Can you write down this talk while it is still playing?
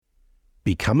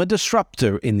Become a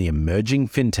disruptor in the emerging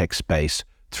fintech space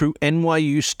through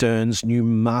NYU Stern's new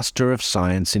Master of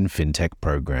Science in Fintech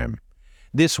program.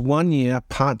 This one-year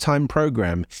part-time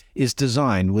program is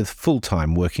designed with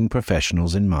full-time working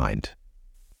professionals in mind.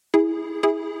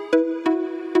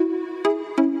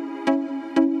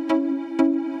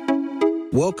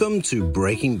 Welcome to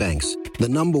Breaking Banks, the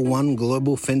 #1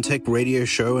 global fintech radio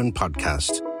show and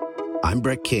podcast. I'm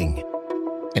Brett King.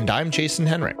 And I'm Jason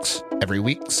Henricks. Every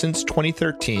week since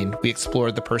 2013, we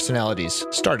explore the personalities,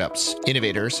 startups,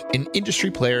 innovators, and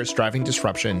industry players driving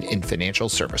disruption in financial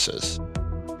services.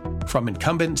 From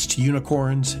incumbents to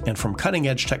unicorns, and from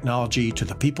cutting-edge technology to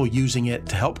the people using it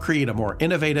to help create a more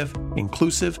innovative,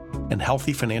 inclusive, and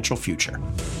healthy financial future.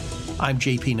 I'm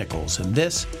JP Nichols, and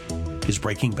this is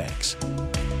Breaking Banks.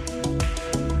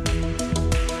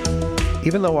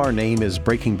 Even though our name is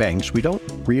Breaking Banks, we don't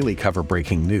really cover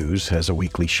breaking news as a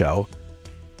weekly show.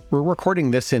 We're recording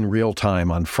this in real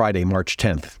time on Friday, March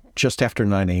 10th, just after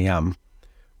 9 a.m.,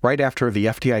 right after the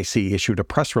FDIC issued a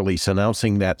press release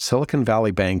announcing that Silicon Valley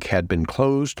Bank had been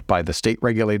closed by the state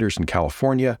regulators in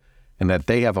California and that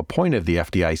they have appointed the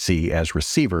FDIC as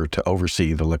receiver to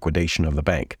oversee the liquidation of the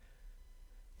bank.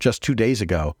 Just 2 days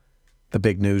ago, the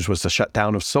big news was the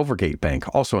shutdown of Silvergate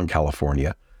Bank, also in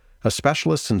California, a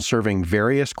specialist in serving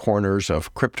various corners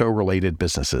of crypto-related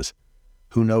businesses.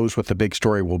 Who knows what the big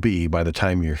story will be by the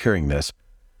time you're hearing this,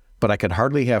 but I could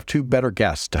hardly have two better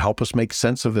guests to help us make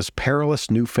sense of this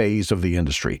perilous new phase of the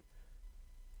industry.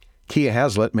 Kia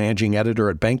Haslett, managing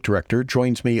editor at Bank Director,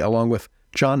 joins me along with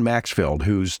John Maxfield,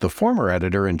 who's the former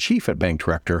editor-in-chief at Bank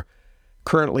Director,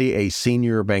 currently a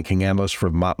senior banking analyst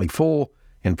for Motley Fool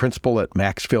and principal at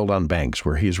Maxfield on Banks,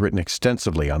 where he's written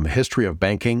extensively on the history of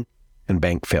banking and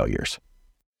bank failures.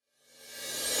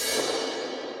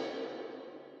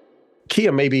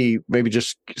 Kia, maybe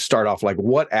just start off, like,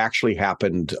 what actually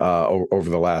happened over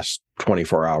the last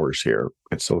 24 hours here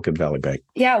at Silicon Valley Bank?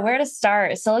 Yeah, where to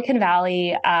start? Silicon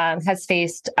Valley has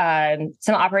faced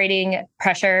some operating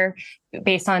pressure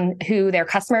based on who their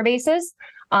customer base is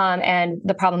and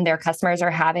the problem their customers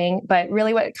are having. But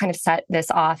really what kind of set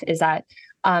this off is that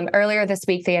earlier this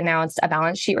week, they announced a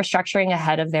balance sheet restructuring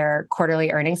ahead of their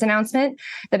quarterly earnings announcement.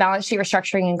 The balance sheet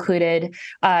restructuring included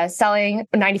selling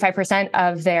 95%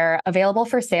 of their available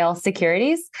for sale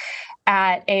securities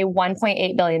at a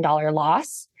 $1.8 billion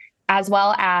loss, as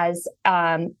well as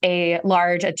a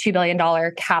 $2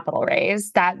 billion capital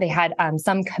raise that they had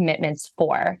some commitments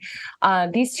for.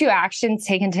 These two actions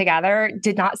taken together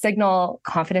did not signal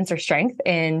confidence or strength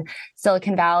in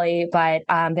Silicon Valley, but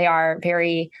they are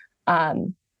very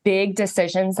big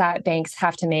decisions that banks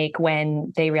have to make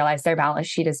when they realize their balance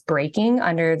sheet is breaking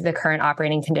under the current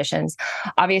operating conditions.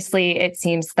 Obviously, it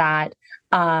seems that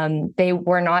they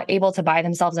were not able to buy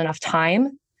themselves enough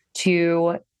time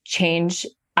to change,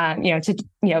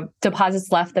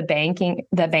 deposits left the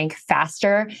bank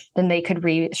faster than they could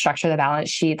restructure the balance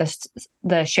sheet.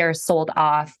 The shares sold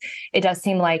off. It does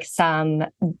seem like some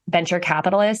venture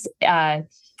capitalists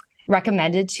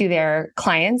recommended to their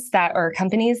clients or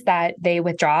companies that they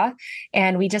withdraw.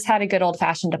 And we just had a good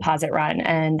old-fashioned deposit run.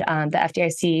 And the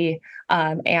FDIC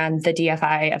and the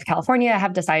DFI of California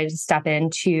have decided to step in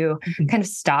to kind of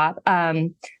stop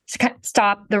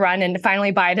the run and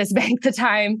finally buy this bank the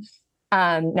time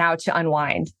now to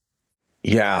unwind.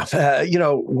 Yeah.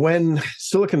 When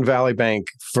Silicon Valley Bank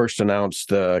first announced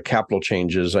the capital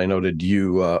changes, I noted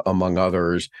you, among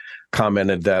others,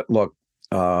 commented that, look,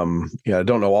 I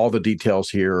don't know all the details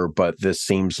here, but this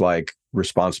seems like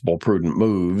responsible, prudent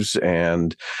moves.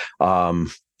 And,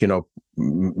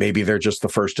 maybe they're just the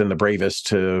first and the bravest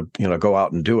to, go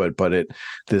out and do it. But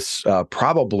this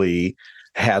probably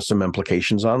has some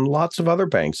implications on lots of other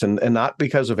banks, and not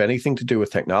because of anything to do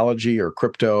with technology or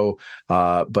crypto,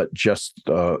 but just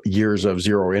years of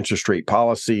zero interest rate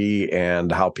policy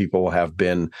and how people have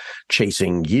been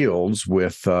chasing yields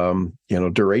with,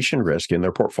 duration risk in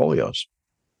their portfolios.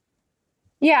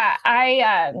 Yeah,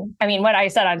 I mean, what I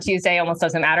said on Tuesday almost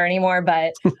doesn't matter anymore,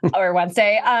 or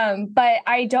Wednesday. But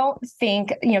I don't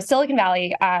think, Silicon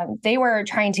Valley, they were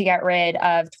trying to get rid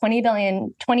of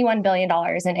 $21 billion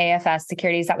in AFS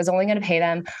securities that was only going to pay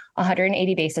them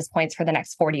 180 basis points for the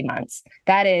next 40 months.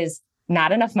 That is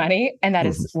not enough money, and that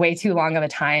is way too long of a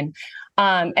time.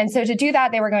 And so to do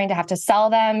that, they were going to have to sell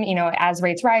them, as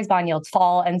rates rise, bond yields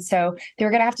fall. And so they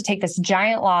were going to have to take this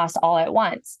giant loss all at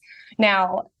once.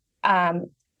 Now,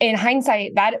 in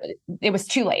hindsight, that it was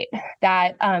too late.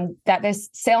 That this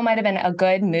sale might have been a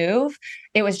good move.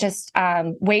 It was just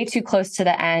way too close to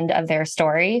the end of their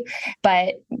story.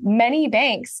 But many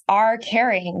banks are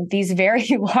carrying these very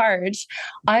large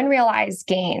unrealized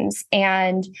gains,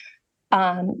 and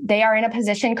they are in a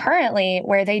position currently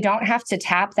where they don't have to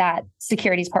tap that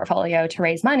securities portfolio to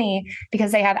raise money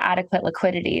because they have adequate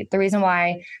liquidity. The reason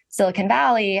why Silicon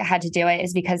Valley had to do it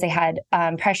is because they had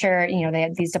pressure, they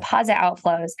had these deposit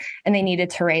outflows and they needed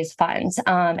to raise funds.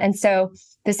 And so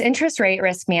this interest rate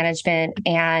risk management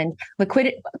and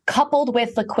liquidity coupled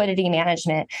with liquidity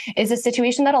management is a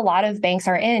situation that a lot of banks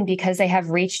are in because they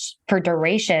have reached for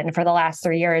duration for the last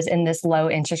 3 years in this low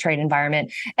interest rate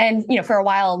environment. And, for a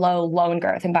while, a low loan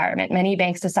growth environment. Many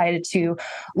banks decided to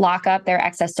lock up their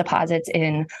excess deposits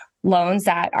in loans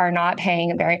that are not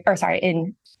paying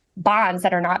in bonds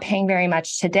that are not paying very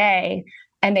much today.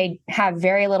 And they have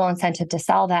very little incentive to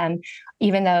sell them,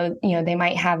 even though, they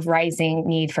might have rising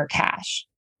need for cash.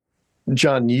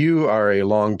 John, you are a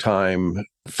longtime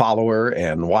follower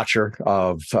and watcher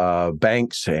of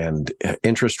banks and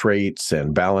interest rates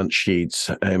and balance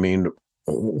sheets. I mean,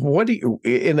 what do you,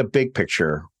 in the big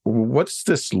picture, what's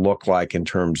this look like in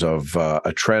terms of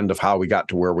a trend of how we got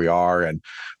to where we are, and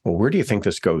where do you think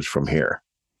this goes from here?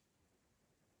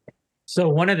 So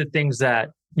one of the things that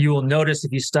you will notice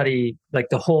if you study like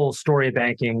the whole story of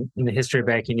banking and the history of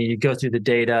banking, and you go through the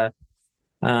data,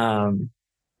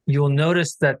 you will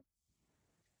notice that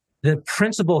the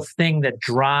principal thing that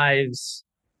drives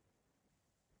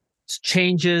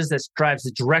changes, that drives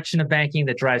the direction of banking,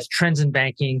 that drives trends in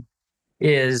banking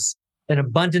is an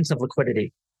abundance of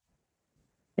liquidity.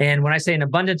 And when I say an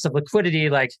abundance of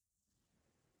liquidity, like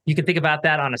you can think about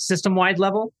that on a system-wide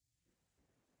level.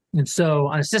 And so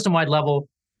on a system-wide level,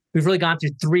 we've really gone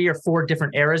through 3 or 4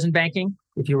 different eras in banking,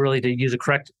 if you were really to use a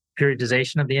correct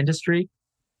periodization of the industry.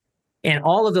 And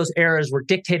all of those eras were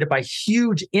dictated by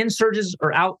huge insurges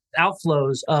or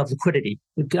outflows of liquidity.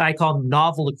 I call them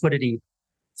novel liquidity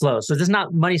flows. So there's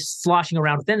not money sloshing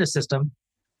around within the system.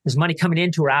 There's money coming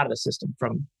into or out of the system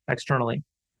from externally.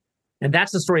 And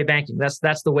that's the story of banking. That's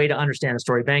the way to understand the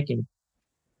story of banking.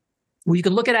 Well, you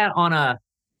can look at it on a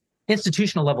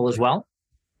institutional level as well.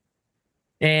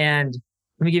 And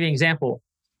let me give you an example.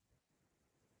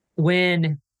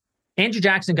 When Andrew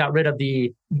Jackson vetoed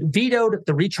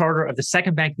the recharter of the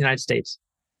second bank of the United States,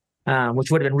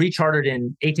 which would have been rechartered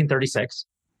in 1836.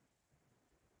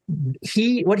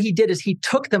 What he did is he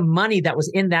took the money that was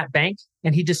in that bank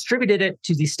and he distributed it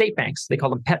to the state banks. They call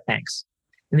them pet banks.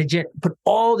 And they put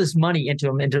all this money into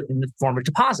them in the form of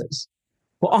deposits.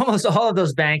 Well, almost all of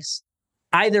those banks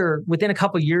either within a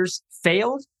couple of years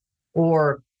failed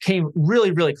or came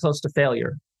really, really close to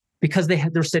failure because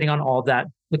they're sitting on all that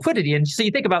liquidity. And so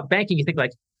you think about banking, you think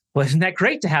like, well, isn't that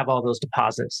great to have all those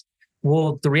deposits?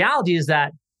 Well, the reality is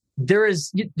that there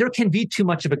can be too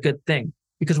much of a good thing,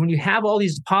 because when you have all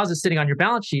these deposits sitting on your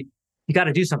balance sheet, you got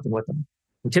to do something with them.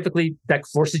 And typically that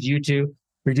forces you to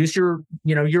reduce your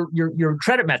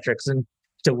credit metrics and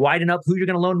to widen up who you're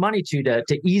going to loan money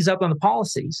to ease up on the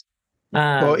policies.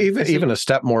 Well, even a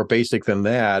step more basic than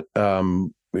that,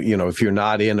 if you're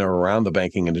not in or around the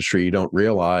banking industry, you don't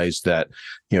realize that,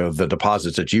 the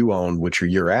deposits that you own, which are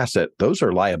your asset, those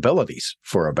are liabilities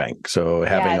for a bank. So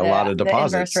having a lot of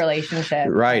deposits, the inverse relationship,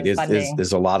 right,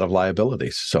 is a lot of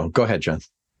liabilities. So go ahead, John.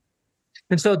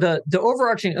 And so the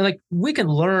overarching, we can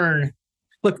learn.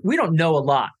 Look, we don't know a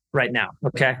lot right now.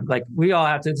 Okay, we all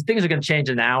have to. Things are going to change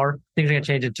in an hour. Things are going to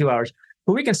change in 2 hours.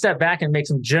 But we can step back and make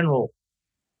some general,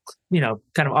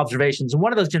 kind of observations. And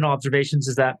one of those general observations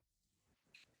is that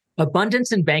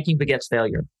abundance in banking begets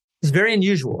failure. It's very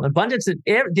unusual. Abundance,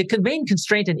 the main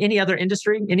constraint in any other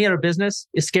industry, any other business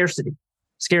is scarcity.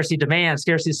 Scarcity of demand,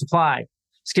 scarcity of supply,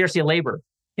 scarcity of labor.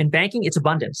 In banking, it's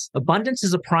abundance. Abundance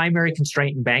is a primary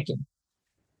constraint in banking.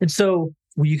 And so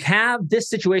you have this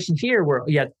situation here where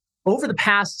over the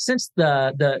past, since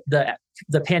the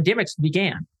pandemics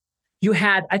began, you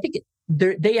had, I think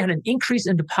they had an increase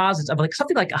in deposits of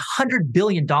something like $100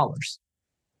 billion.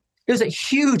 It was a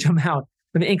huge amount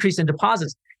of an increase in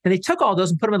deposits. And they took all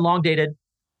those and put them in long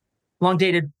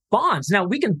dated bonds. Now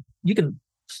you can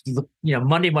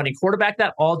Monday quarterback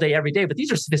that all day, every day, but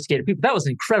these are sophisticated people. That was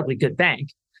an incredibly good bank.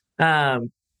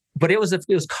 But it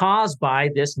was caused by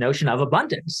this notion of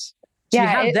abundance. So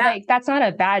that's not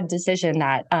a bad decision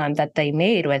that they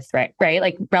made with, right?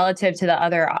 Like relative to the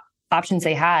other options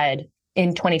they had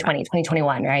in 2020,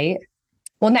 2021, right?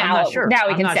 Well, now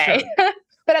we can say, sure.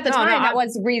 But at the time that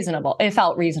was reasonable. It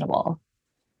felt reasonable.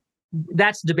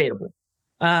 That's debatable.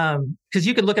 Because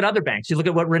you could look at other banks. You look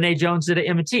at what Renee Jones did at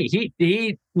M&T.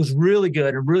 He was really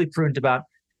good and really prudent about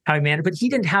how he managed, but he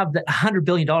didn't have the $100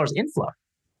 billion inflow.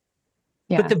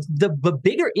 Yeah. But the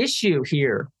bigger issue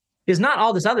here is not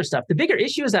all this other stuff. The bigger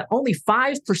issue is that only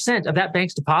 5% of that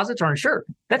bank's deposits are insured.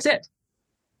 That's it.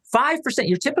 5%.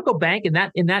 Your typical bank in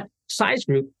that size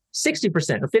group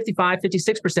 60% or 55,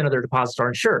 56% of their deposits are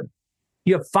insured.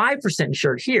 You have 5%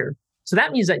 insured here. So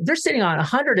that means that they're sitting on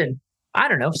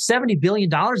 $70 billion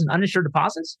in uninsured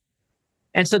deposits.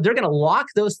 And so they're going to lock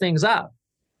those things up.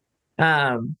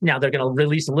 Now they're going to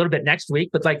release a little bit next week,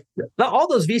 but like all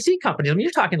those VC companies, I mean,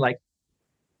 you're talking like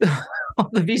all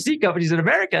the VC companies in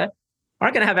America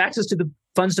aren't going to have access to the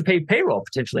funds to pay payroll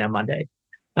potentially on Monday.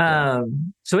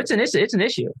 So it's an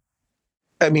issue.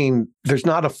 I mean, there's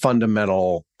not a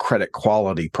fundamental credit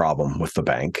quality problem with the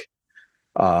bank.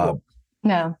 No.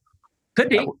 Could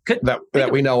be. That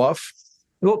we know of.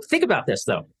 Well, think about this,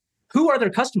 though. Who are their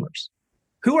customers?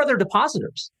 Who are their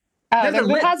depositors? Oh, their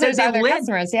depositors are their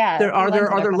customers, yeah. Are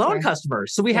there loan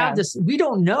customers? So we have this, we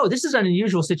don't know. This is an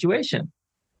unusual situation.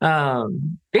 It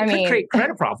could create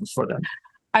credit problems for them.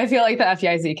 I feel like the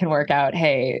FDIC can work out,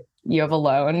 hey, you have a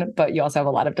loan, but you also have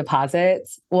a lot of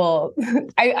deposits. Well,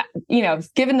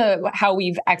 given how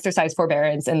we've exercised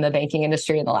forbearance in the banking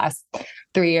industry in the last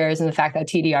 3 years and the fact that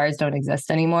TDRs don't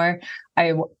exist anymore,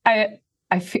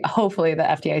 hopefully the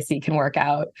FDIC can work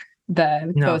out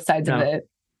both sides of the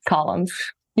columns.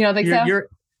 You don't think so?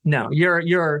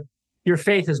 Your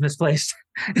faith is misplaced.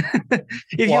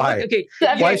 Why?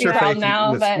 Why is your faith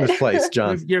misplaced,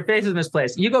 John? Your faith is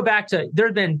misplaced. You go back to, there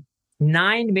have been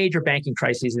 9 major banking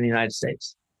crises in the United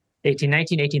States.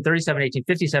 1819, 1837,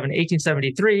 1857,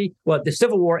 1873, the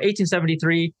Civil War,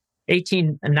 1873,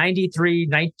 1893,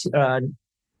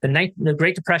 the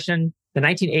Great Depression, the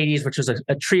 1980s, which was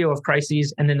a trio of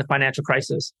crises, and then the financial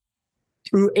crisis.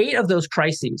 Through 8 of those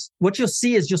crises, what you'll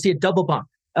see is a double bump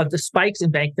of the spikes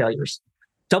in bank failures.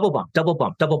 Double bump, double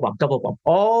bump, double bump, double bump,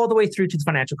 all the way through to the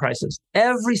financial crisis.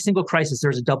 Every single crisis,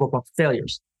 there's a double bump of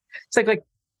failures. It's like,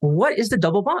 what is the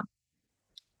double bump?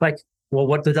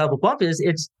 What the double bump is,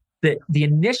 it's the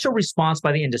initial response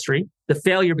by the industry, the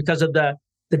failure because of the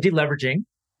deleveraging.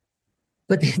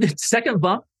 But the second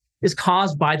bump is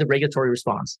caused by the regulatory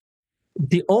response.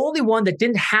 The only one that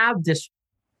didn't have this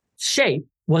shape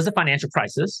was the financial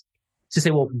crisis. To say,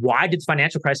 well, why did the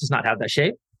financial crisis not have that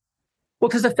shape? Well,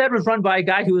 because the Fed was run by a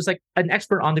guy who was like an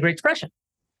expert on the Great Depression.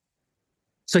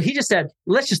 So he just said,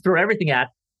 let's just throw everything at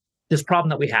this problem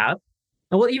that we have.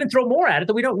 And we'll even throw more at it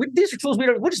that we don't. These are tools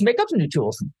we'll just make up some new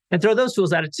tools and throw those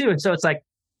tools at it too. And so it's like,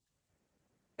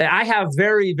 I have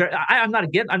I'm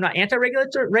not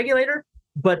anti-regulator,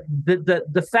 but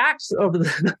the facts over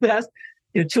the past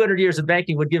 200 years of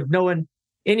banking would give no one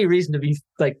any reason to be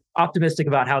like optimistic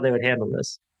about how they would handle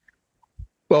this.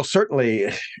 Well,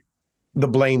 certainly the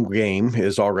blame game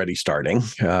is already starting,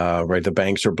 right? The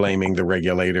banks are blaming the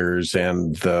regulators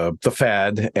and the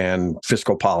Fed and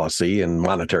fiscal policy and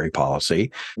monetary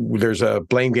policy. There's a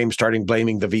blame game starting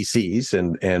blaming the VCs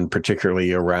and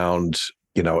particularly around,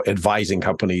 advising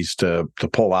companies to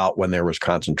pull out when there was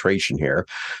concentration here.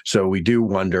 So we do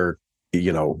wonder,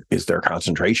 is there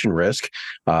concentration risk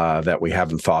that we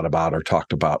haven't thought about or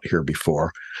talked about here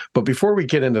before? But before we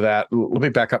get into that, let me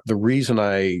back up. The reason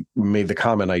I made the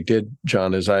comment I did,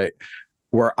 John, is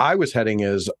where I was heading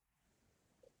is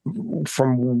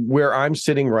from where I'm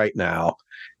sitting right now,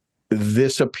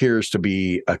 this appears to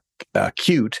be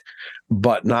acute,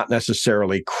 but not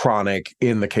necessarily chronic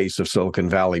in the case of Silicon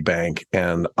Valley Bank.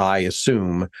 And I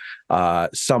assume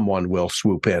someone will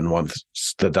swoop in once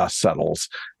the dust settles.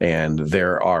 And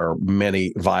there are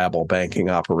many viable banking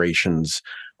operations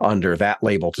under that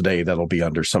label today that'll be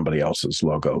under somebody else's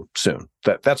logo soon.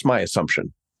 That's my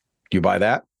assumption. Do you buy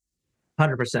that?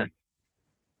 100%.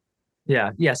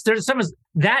 Yeah. Yes.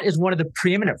 That is one of the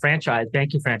preeminent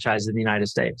banking franchises in the United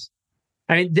States.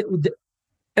 I mean,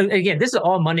 again, this is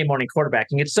all Monday morning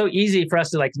quarterbacking. It's so easy for us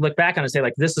to look back on and say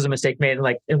this is a mistake made,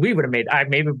 and we would have made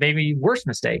maybe worse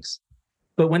mistakes.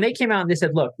 But when they came out and they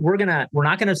said, look, we're not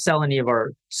gonna sell any of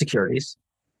our securities.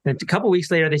 And a couple of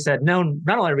weeks later, they said, no,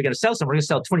 not only are we going to sell some, we're going to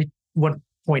sell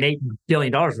 $21.8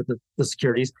 billion worth of the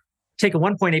securities, take a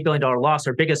 $1.8 billion loss,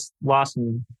 our biggest loss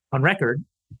on record.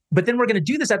 But then we're going to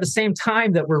do this at the same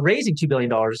time that we're raising $2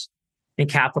 billion in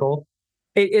capital.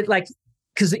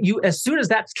 Because as soon as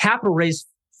that capital raise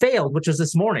failed, which was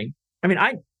this morning, I mean,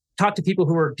 I talked to people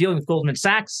who were dealing with Goldman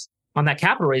Sachs on that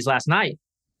capital raise last night.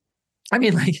 I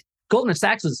mean, Goldman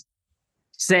Sachs was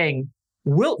saying,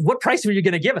 what price are you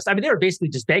going to give us? I mean, they were basically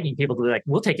just begging people to be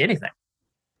we'll take anything.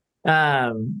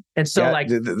 And so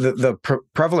the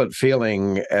prevalent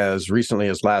feeling as recently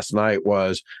as last night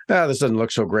was, this doesn't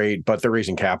look so great, but they're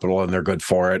raising capital and they're good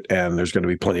for it. And there's going to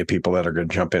be plenty of people that are going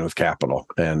to jump in with capital.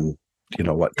 And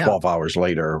 12 hours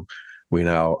later, we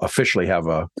now officially have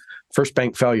a first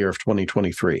bank failure of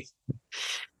 2023.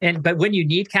 But when you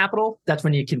need capital, that's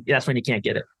when you can't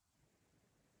get it.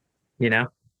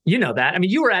 You know that. I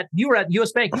mean, you were at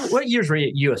U.S. Bank. What years were you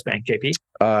at U.S. Bank,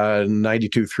 JP?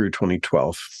 92 through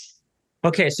 2012.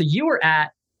 Okay, so you were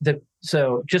at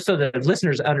so just so the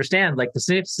listeners understand, like the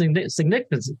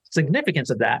significance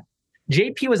of that,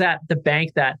 JP was at the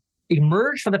bank that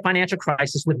emerged from the financial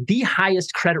crisis with the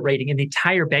highest credit rating in the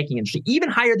entire banking industry, even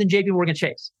higher than JP Morgan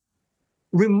Chase.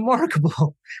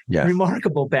 Remarkable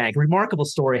bank, remarkable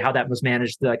story how that was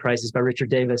managed through that crisis by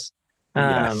Richard Davis.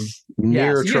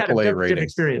 Near so AAA rating. Good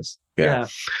experience. Yeah.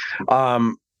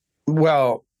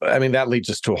 Well, I mean, that leads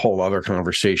us to a whole other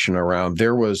conversation around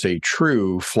there was a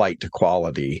true flight to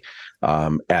quality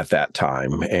at that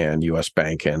time, and U.S.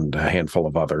 Bank and a handful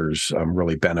of others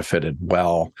really benefited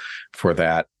well for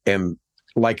that. And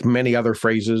like many other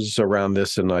phrases around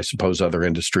this, and I suppose other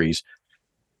industries,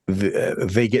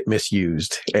 they get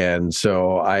misused. And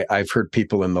so I've heard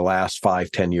people in the last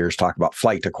 5-10 years talk about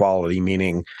flight to quality,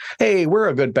 meaning, hey, we're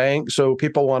a good bank, so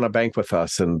people want to bank with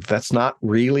us. And that's not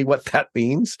really what that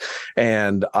means.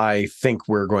 And I think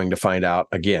we're going to find out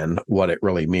again what it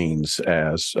really means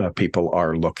as people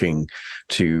are looking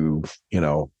to,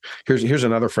 here's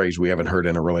another phrase we haven't heard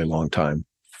in a really long time: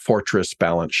 fortress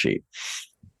balance sheet.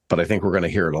 But I think we're going to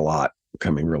hear it a lot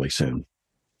coming really soon.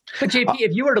 But JP,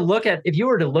 if you were to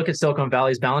look at Silicon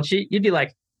Valley's balance sheet, you'd be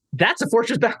like, that's a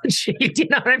fortress balance sheet. You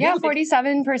know what I mean? Yeah,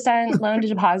 47% loan to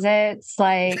deposits.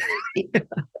 Like,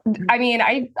 I mean,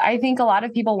 I think a lot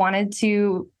of people wanted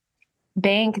to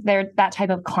bank that type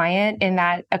of client in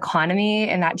that economy,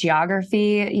 in that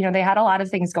geography. They had a lot of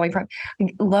things going from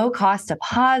low cost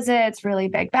deposits, really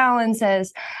big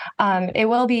balances. It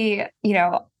will be,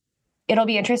 it'll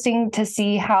be interesting to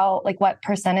see how, what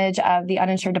percentage of the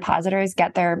uninsured depositors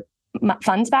get their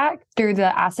funds back through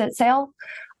the asset sale.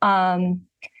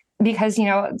 Because,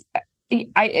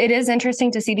 it is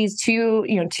interesting to see these two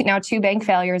bank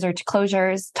failures or two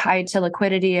closures tied to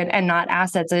liquidity and not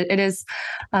assets. It is,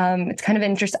 it's kind of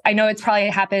interesting. I know it's probably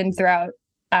happened throughout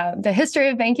the history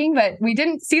of banking, but we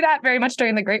didn't see that very much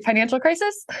during the great financial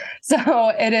crisis. So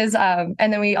it is, and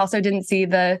then we also didn't see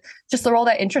the role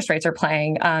that interest rates are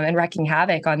playing and wreaking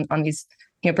havoc on these.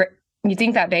 You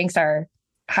think that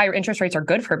higher interest rates are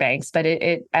good for banks, but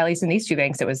it at least in these two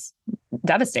banks, it was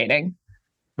devastating.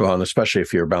 Well, and especially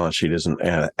if your balance sheet isn't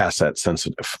asset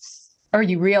sensitive. Or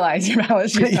you realize your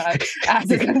balance sheet is not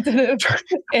asset sensitive.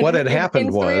 What had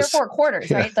happened was 3 or 4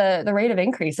 quarters, right? The rate of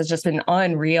increase has just been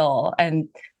unreal, and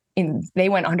they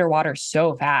went underwater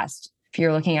so fast. If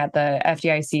you're looking at the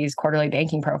FDIC's quarterly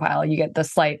banking profile, you get the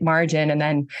slight margin and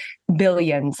then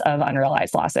billions of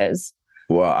unrealized losses.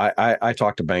 Well, I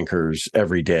talk to bankers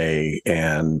every day,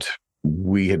 and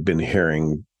we had been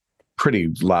hearing pretty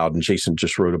loud, and Jason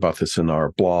just wrote about this in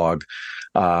our blog,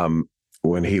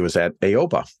 when he was at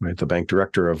AOBA, right, the bank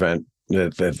director event,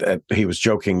 that he was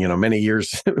joking, many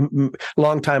years,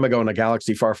 long time ago in a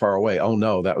galaxy far, far away. Oh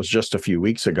no, that was just a few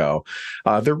weeks ago.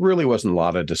 There really wasn't a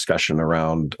lot of discussion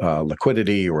around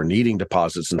liquidity or needing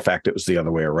deposits. In fact, it was the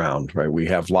other way around, right? We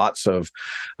have lots of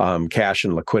cash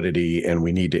and liquidity, and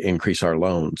we need to increase our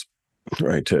loans,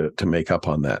 right, to make up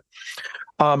on that.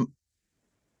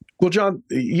 Well, John,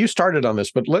 you started on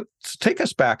this, but let's take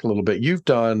us back a little bit. You've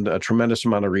done a tremendous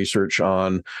amount of research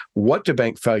on what do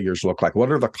bank failures look like?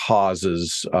 What are the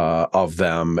causes of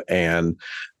them? And,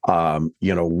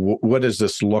 what does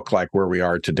this look like where we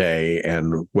are today?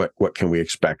 And what can we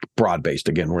expect broad-based?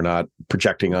 Again, we're not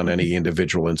projecting on any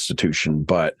individual institution,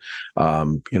 but,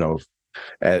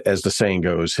 as the saying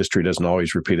goes, history doesn't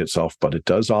always repeat itself, but it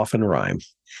does often rhyme.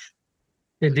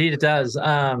 Indeed, it does.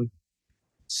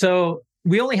 So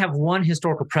we only have one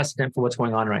historical precedent for what's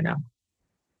going on right now,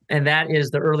 and that is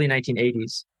the early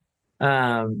 1980s.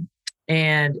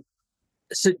 And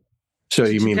so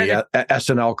you mean the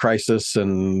SNL crisis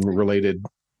and related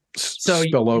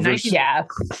spillovers?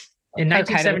 In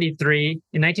 1973,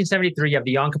 you have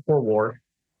the Yom Kippur War.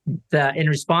 In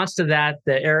response to that,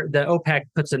 the OPEC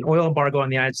puts an oil embargo on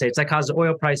the United States. That causes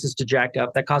oil prices to jack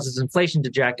up. That causes inflation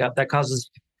to jack up. That causes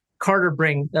Carter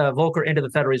bring Volcker into the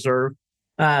Federal Reserve.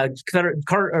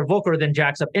 Volcker then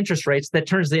jacks up interest rates. That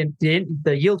turns the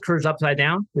yield curves upside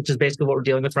down, which is basically what we're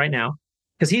dealing with right now,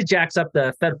 because he jacks up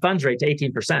the Fed funds rate to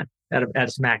 18% at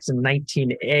its max in I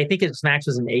think its max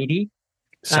was in 80.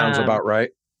 Sounds about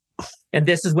right. And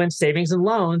this is when savings and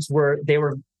loans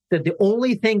the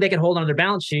only thing they could hold on their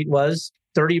balance sheet was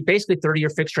 30-year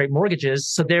fixed rate mortgages.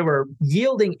 So they were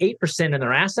yielding 8% in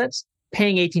their assets,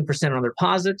 paying 18% on their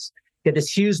deposits. You had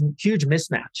this huge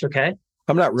mismatch. Okay.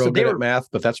 I'm not real good at math,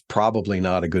 but that's probably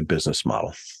not a good business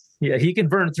model. Yeah, he can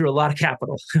burn through a lot of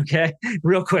capital, okay,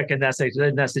 real quick in that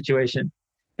situation.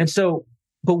 And so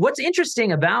But what's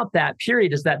interesting about that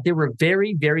period is that there were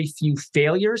very, very few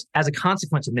failures as a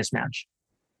consequence of mismatch.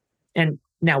 And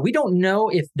now we don't know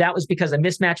if that was because a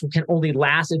mismatch can only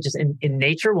last, it just in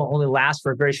nature will only last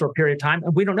for a very short period of time.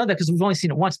 And we don't know that because we've only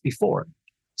seen it once before.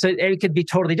 So it could be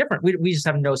totally different. We just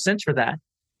have no sense for that.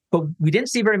 But we didn't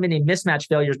see very many mismatch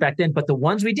failures back then. But the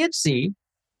ones we did see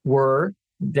were,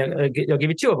 I'll give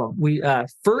you two of them.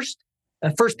 First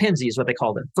Pennsy is what they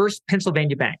called it. First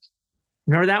Pennsylvania Bank.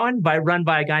 Remember that one? Run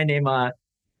by a guy named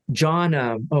John.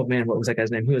 What was that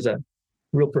guy's name? He was a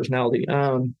real personality.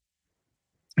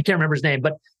 I can't remember his name,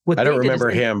 but I don't remember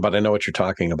him, but I know what you're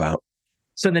talking about.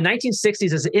 So in the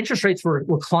 1960s, as the interest rates were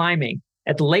climbing,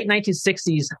 at the late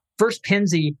 1960s, First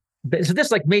Pennsy, so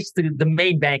this like makes the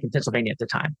main bank in Pennsylvania at the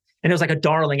time. And it was like a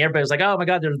darling. Everybody was like, oh my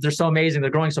God, they're so amazing. They're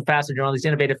growing so fast. They're doing all these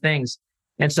innovative things.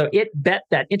 And so it bet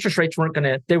that interest rates weren't going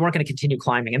to continue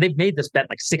climbing. And they've made this bet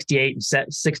like 68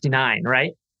 and 69,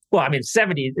 right? Well, I mean,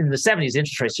 in the 70s,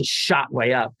 interest rates just shot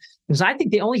way up. Because I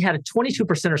think they only had a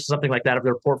 22% or something like that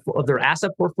of their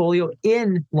asset portfolio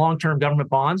in long-term government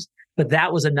bonds, but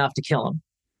that was enough to kill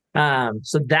them.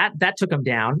 So that took them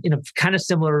down in a kind of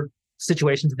similar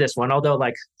situation to this one, although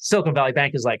like Silicon Valley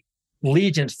Bank is like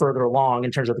legions further along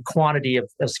in terms of the quantity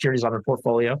of securities on their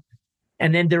portfolio.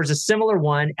 And then there's a similar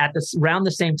one around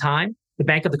the same time, the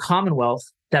Bank of the Commonwealth,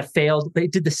 that failed. They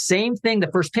did the same thing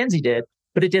that First Pennsy did,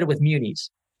 but it did it with munis.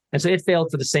 And so it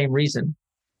failed for the same reason.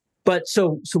 But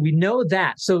so we know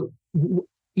that. So,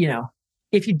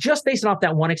 if you just base it off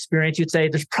that one experience, you'd say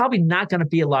there's probably not going to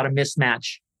be a lot of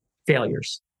mismatch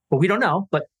failures. But we don't know.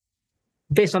 But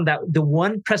based on that, the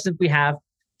one precedent we have,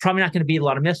 probably not going to be a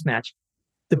lot of mismatch.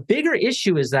 The bigger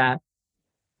issue is that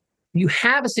you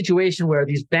have a situation where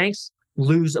these banks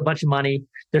lose a bunch of money.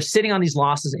 They're sitting on these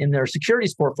losses in their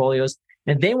securities portfolios,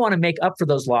 and they want to make up for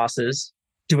those losses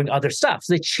doing other stuff.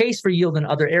 So they chase for yield in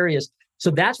other areas.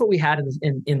 So that's what we had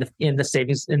in the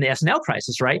savings in the S&L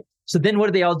crisis, right? So then what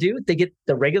do they all do? They get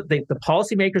the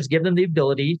policymakers give them the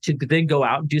ability to then go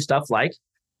out and do stuff like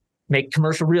make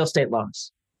commercial real estate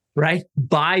loans, right?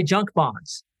 Buy junk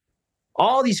bonds,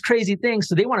 all these crazy things.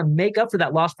 So they want to make up for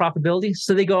that lost profitability.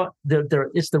 So they go,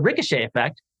 it's the ricochet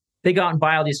effect. They go out and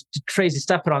buy all these crazy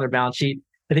stuff, put on their balance sheet.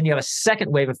 But then you have a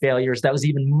second wave of failures that was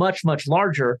even much, much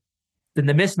larger than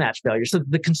the mismatch failure. So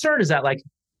the concern is that like,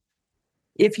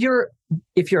 if you're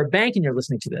a bank and you're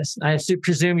listening to this, I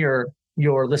presume your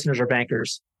listeners are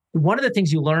bankers. One of the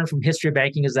things you learn from history of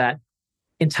banking is that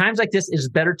in times like this, it is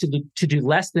better to do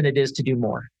less than it is to do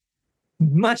more.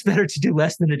 Much better to do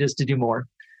less than it is to do more.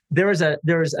 There was a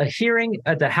hearing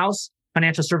at the House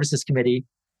Financial Services Committee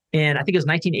in, I think it was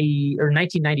 1980 or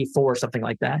 1994 or something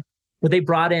like that, where they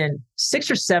brought in 6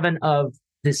 or 7 of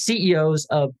the CEOs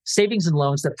of savings and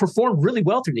loans that performed really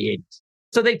well through the 80s.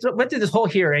 So they went through this whole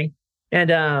hearing,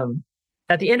 and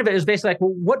at the end of it, it was basically like,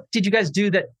 well, what did you guys do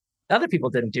that other people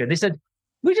didn't do? And they said,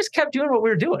 we just kept doing what we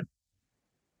were doing.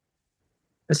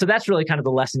 And so that's really kind of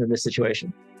the lesson in this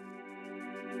situation.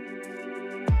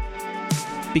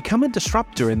 Become a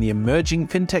disruptor in the emerging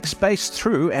fintech space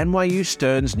through NYU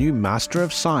Stern's new Master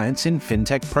of Science in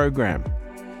Fintech program.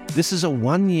 This is a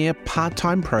 1-year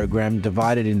part-time program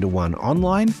divided into 1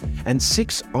 online and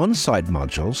 6 on-site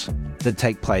modules that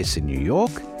take place in New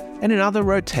York and in other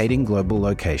rotating global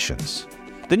locations.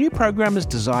 The new program is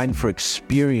designed for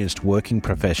experienced working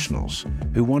professionals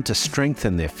who want to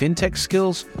strengthen their fintech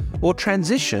skills or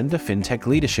transition to fintech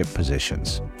leadership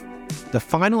positions. The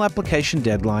final application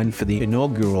deadline for the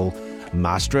inaugural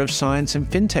Master of Science in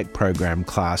Fintech program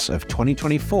class of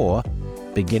 2024,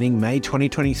 beginning May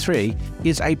 2023,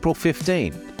 is April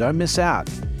 15. Don't miss out.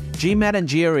 GMAT and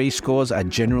GRE scores are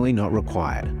generally not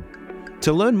required.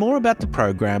 To learn more about the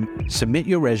program, submit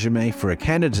your resume for a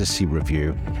candidacy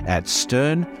review at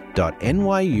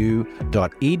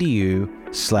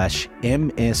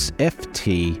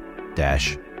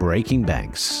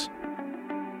stern.nyu.edu/msft-breakingbanks.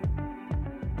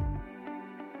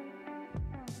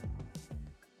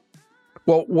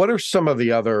 Well, what are some of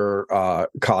the other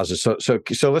causes? So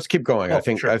let's keep going. I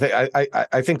think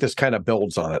this kind of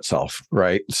builds on itself,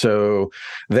 right? So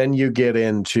then you get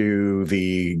into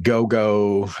the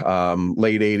go-go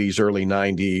late 80s, early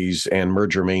 90s, and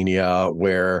merger mania,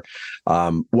 where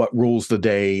what rules the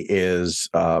day is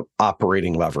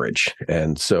operating leverage.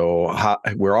 And so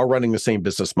we're all running the same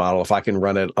business model. If I can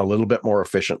run it a little bit more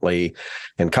efficiently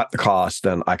and cut the cost,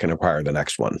 then I can acquire the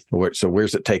next one. So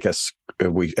where's it take us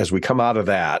as we come out of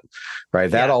that,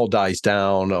 right? That all dies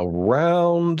down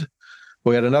around,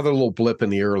 we had another little blip in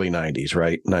the early 90s,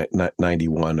 right?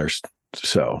 91 or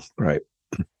so, right?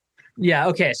 Yeah.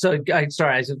 Okay. So,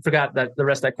 sorry, I forgot the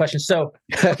rest of that question. So,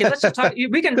 okay, let's just talk.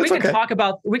 We can talk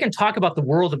about the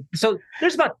world of. So,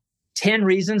 there's about 10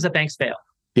 reasons that banks fail.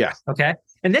 Yeah. Okay.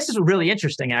 And this is really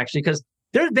interesting, actually, because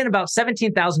there's been about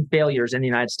 17,000 failures in the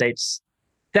United States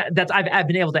that I've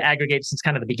been able to aggregate since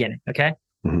kind of the beginning. Okay.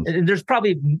 Mm-hmm. And there's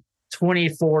probably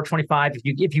 24, 25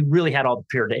 if you really had all the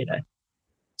pure data.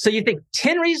 So you think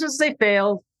 10 reasons they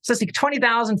failed. So it's like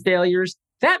 20,000 failures.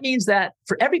 That means that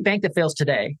for every bank that fails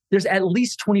today, there's at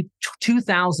least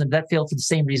 22,000 that failed for the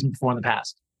same reason before in the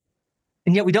past.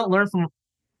 And yet we don't learn from,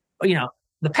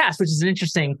 the past, which is an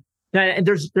interesting, and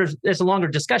there's a longer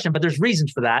discussion, but there's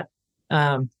reasons for that.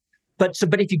 But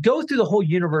if you go through the whole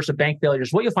universe of bank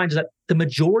failures, what you'll find is that the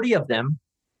majority of them,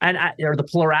 or the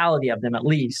plurality of them at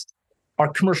least,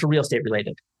 are commercial real estate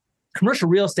related. Commercial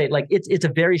real estate, like it's a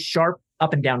very sharp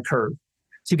up and down curve.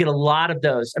 So you get a lot of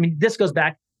those. I mean, this goes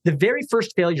back. The very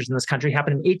first failures in this country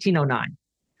happened in 1809.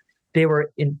 They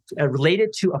were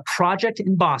related to a project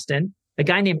in Boston. A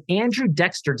guy named Andrew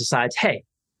Dexter decides, hey,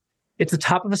 it's the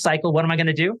top of a cycle. What am I going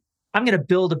to do? I'm going to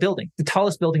build a building, the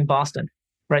tallest building in Boston,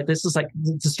 right? This is like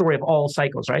the story of all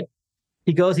cycles, right?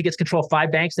 He goes, he gets control of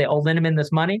 5 banks. They all lend him in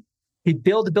this money. He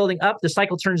builds the building up. The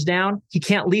cycle turns down. He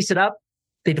can't lease it up.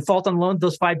 They default on the loan.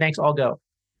 Those 5 banks all go.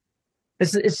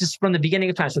 It's just from the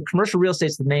beginning of time. So commercial real estate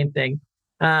is the main thing.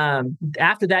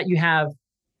 After that,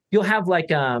 you'll have like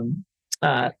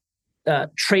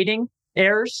trading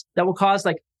errors that will cause,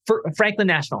 like, for Franklin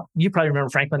National. You probably remember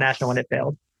Franklin National when it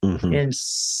failed in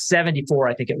 74,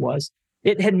 I think it was.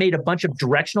 It had made a bunch of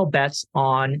directional bets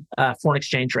on foreign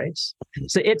exchange rates,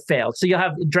 so it failed. So you'll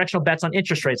have directional bets on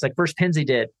interest rates, like First Pennsy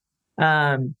did.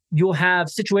 You'll have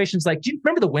situations like, do you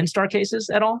remember the Windstar cases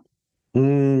at all?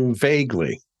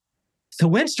 Vaguely. The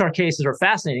Windstar cases are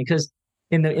fascinating because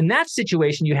in that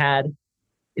situation, you had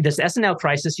this S&L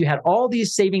crisis. You had all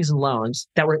these savings and loans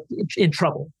that were in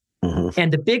trouble.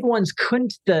 And the big ones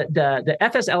couldn't, the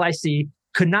FSLIC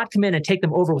could not come in and take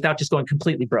them over without just going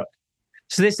completely broke.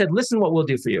 So they said, listen, what we'll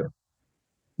do for you.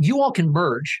 You all can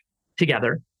merge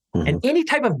together, and any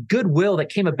type of goodwill that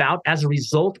came about as a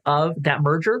result of that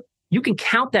merger, you can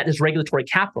count that as regulatory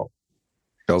capital.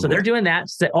 So they're doing that.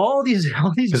 So all these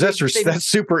because that's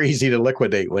super easy to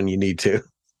liquidate when you need to.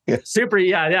 Super,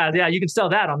 yeah. You can sell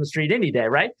that on the street any day,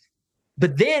 right?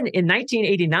 But then in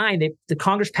 1989, the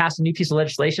Congress passed a new piece of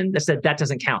legislation that said that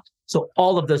doesn't count. So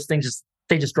all of those things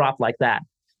they just dropped like that.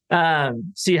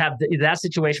 So you have that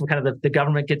situation where kind of the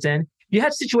government gets in. You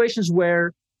have situations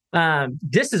where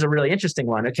this is a really interesting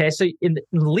one. Okay, so in the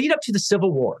lead up to the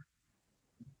Civil War,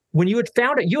 when you had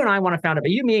found it, you and I want to found it,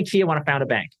 but you, me, and Kia want to found a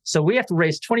bank. So we have to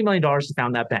raise $20 million to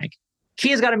found that bank.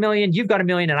 Kia's got $1 million, you've got $1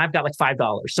 million, and I've got like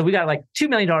 $5. So we got like $2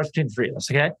 million between the three of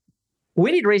us. Okay,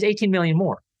 we need to raise 18 million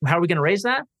more. How are we going to raise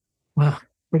that? Well,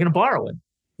 we're going to borrow it.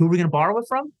 Who are we going to borrow it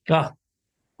from?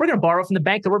 We're going to borrow from the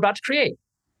bank that we're about to create.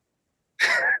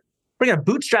 We're going to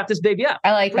bootstrap this baby up.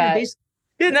 I like that.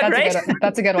 Isn't that great?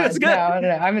 That's a good one. That's good.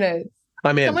 No.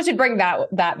 I'm in. Someone should bring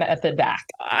that method back.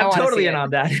 I'm totally in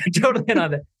on that. Totally in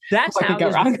on that. That's how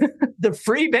the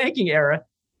free banking era.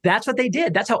 That's what they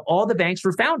did. That's how all the banks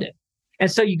were founded.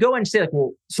 And so you go and say, like,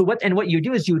 well, so what? And what you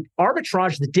do is you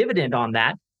arbitrage the dividend on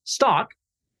that stock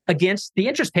against the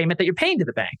interest payment that you're paying to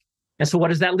the bank. And so what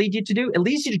does that lead you to do? It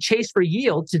leads you to chase for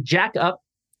yield, to jack up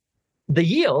the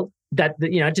yield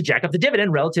to jack up the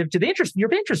dividend relative to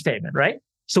your interest payment, right?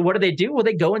 So what do? Well,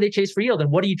 they go and they chase for yield. And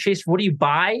what do you chase? What do you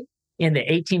buy in the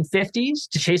 1850s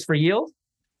to chase for yield?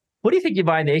 What do you think you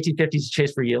buy in the 1850s to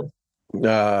chase for yield?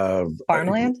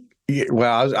 Farmland? Yeah,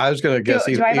 well, I was going to guess.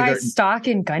 Do I buy stock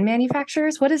in gun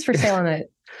manufacturers? What is for sale in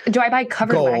it? Do I buy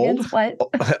covered wagons? What?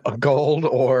 Gold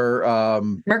or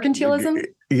mercantilism?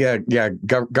 Yeah,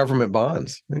 government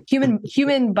bonds.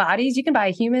 Human bodies. You can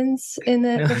buy humans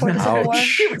before the Civil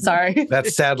War. Sorry,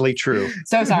 that's sadly true.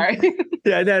 So sorry.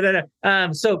 No.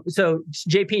 So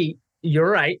JP, you're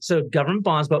right. So government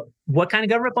bonds, but what kind of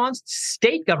government bonds?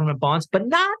 State government bonds, but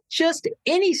not just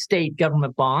any state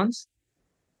government bonds.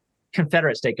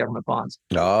 Confederate state government bonds.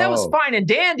 Oh. That was fine and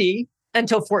dandy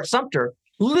until Fort Sumter.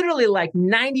 Literally, like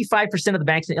 95% of the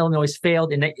banks in Illinois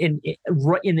failed in the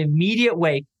immediate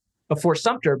wake of Fort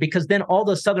Sumter, because then all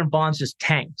those Southern bonds just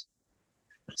tanked.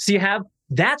 So you have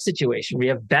that situation where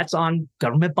you have bets on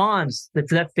government bonds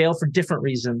that fail for different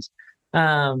reasons.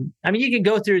 I mean, you can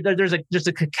go through. There's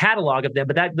a catalog of them,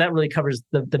 but that really covers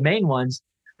the main ones.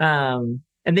 And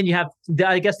then you have,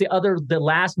 I guess, the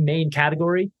last main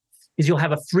category is you'll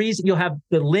have you'll have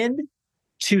the lend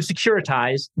to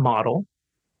securitize model,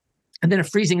 and then a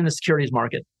freezing in the securities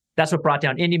market. That's what brought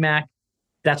down IndyMac.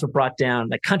 That's what brought down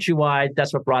Countrywide.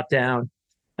 That's what brought down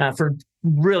for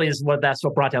really that's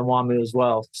what brought down WAMU as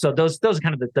well. So those are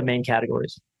kind of the main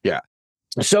categories. Yeah.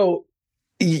 So,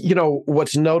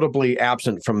 what's notably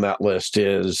absent from that list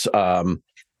is,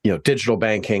 digital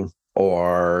banking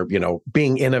or,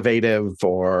 being innovative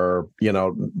or,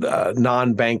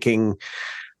 non-banking,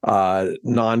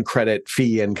 non-credit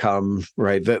fee income,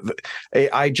 right?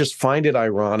 I just find it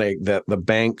ironic that the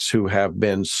banks who have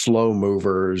been slow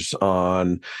movers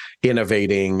on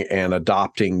innovating and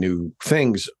adopting new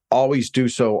things always do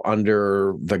so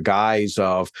under the guise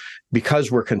of,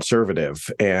 because we're conservative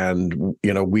and,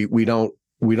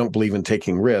 we don't believe in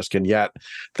taking risk. And yet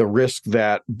the risk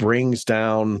that brings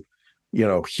down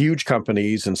huge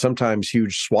companies and sometimes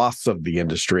huge swaths of the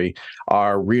industry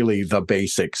are really the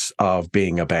basics of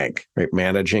being a bank, right?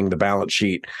 Managing the balance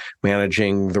sheet,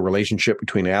 managing the relationship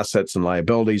between assets and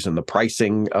liabilities and the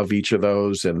pricing of each of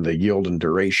those and the yield and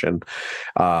duration.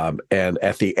 And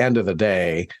at the end of the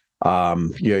day,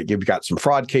 you've got some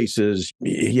fraud cases,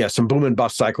 some boom and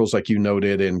bust cycles like you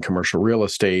noted in commercial real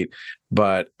estate.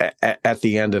 But at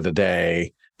the end of the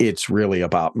day, it's really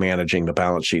about managing the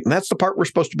balance sheet. And that's the part we're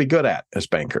supposed to be good at as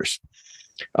bankers.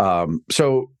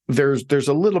 So there's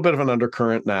a little bit of an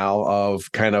undercurrent now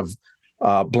of kind of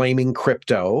blaming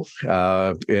crypto.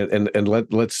 And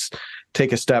let's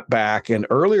take a step back. And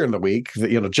earlier in the week,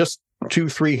 just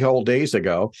 2-3 whole days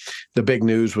ago, the big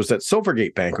news was that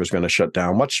Silvergate Bank was going to shut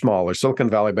down, much smaller. Silicon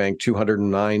Valley Bank,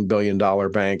 $209 billion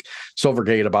bank.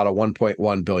 Silvergate, about a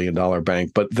 $1.1 billion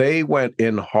bank. But they went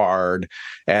in hard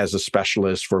as a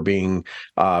specialist for being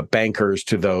bankers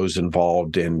to those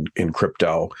involved in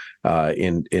crypto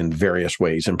in various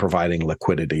ways and providing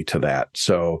liquidity to that.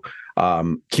 So,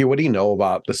 Q, what do you know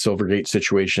about the Silvergate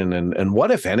situation, and what,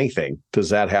 if anything,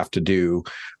 does that have to do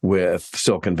with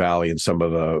Silicon Valley and some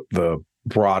of the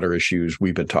broader issues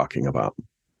we've been talking about?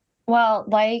 Well,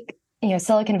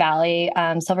 Silicon Valley,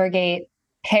 Silvergate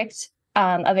picked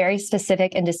a very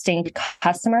specific and distinct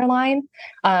customer line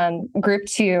group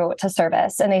to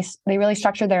service, and they really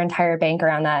structured their entire bank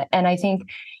around that. And I think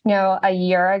a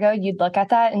year ago you'd look at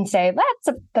that and say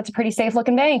that's a pretty safe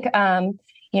looking bank.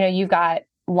 You've got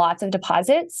lots of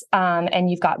deposits, and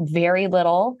you've got very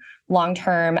little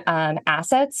long-term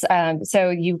assets. So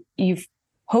you've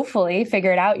hopefully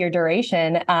figured out your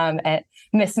duration at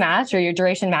mismatch or your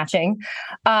duration matching.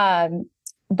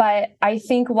 But I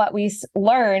think what we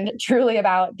learned truly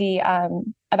about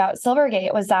about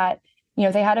Silvergate was that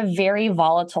they had a very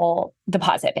volatile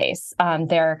deposit base.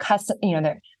 Their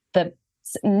the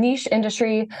niche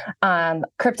industry,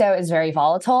 crypto is very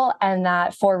volatile, and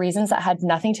that for reasons that had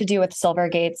nothing to do with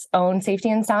Silvergate's own safety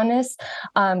and soundness,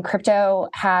 crypto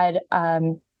had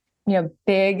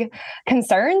big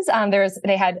concerns.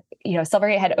 Silvergate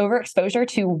had overexposure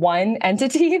to one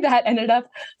entity that ended up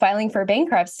filing for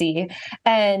bankruptcy,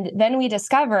 and then we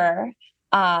discover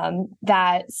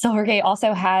that Silvergate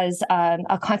also has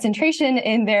a concentration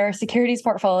in their securities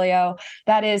portfolio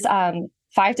that is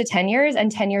 5 to 10 years and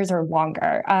 10 years or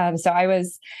longer.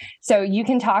 So you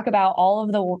can talk about all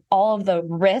of the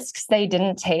risks they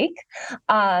didn't take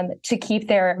to keep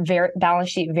their balance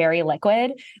sheet very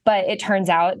liquid, but it turns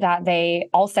out that they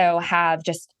also have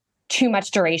just too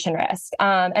much duration risk.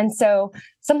 And so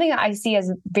something that I see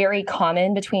as very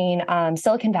common between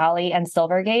Silicon Valley and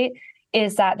Silvergate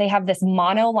is that they have this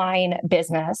monoline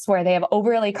business where they have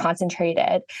overly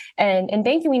concentrated. And in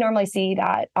banking, we normally see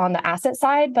that on the asset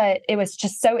side, but it was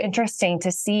just so interesting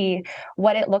to see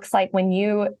what it looks like when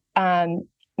you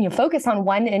focus on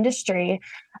one industry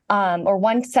or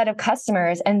one set of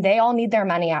customers, and they all need their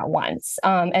money at once.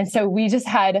 And so we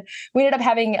ended up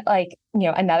having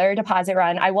another deposit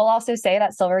run. I will also say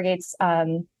that Silvergate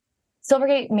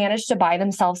managed to buy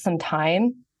themselves some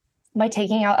time by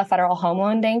taking out a Federal Home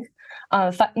Loan Bank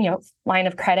line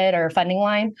of credit or funding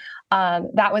line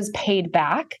that was paid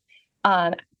back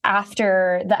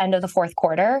after the end of the fourth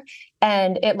quarter.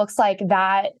 And it looks like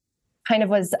that kind of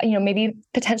was, maybe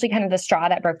potentially kind of the straw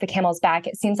that broke the camel's back.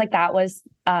 It seems like that was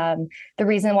the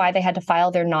reason why they had to file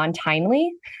their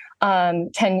non-timely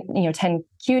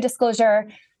 10Q disclosure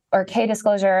or K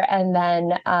disclosure. And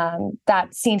then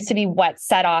that seems to be what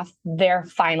set off their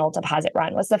final deposit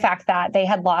run, was the fact that they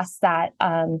had lost that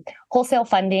wholesale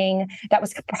funding that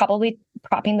was probably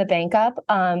propping the bank up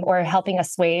or helping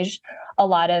assuage a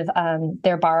lot of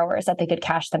their borrowers that they could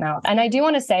cash them out. And I do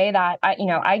want to say that,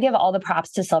 I give all the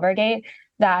props to Silvergate,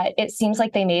 that it seems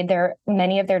like they made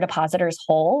many of their depositors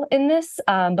whole in this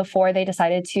before they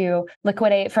decided to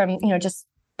liquidate from, just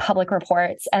public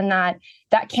reports, and that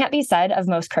can't be said of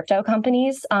most crypto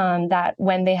companies, that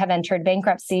when they have entered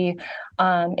bankruptcy,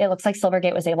 it looks like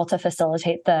Silvergate was able to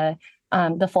facilitate the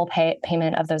full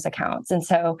payment of those accounts. And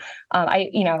so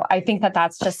I think that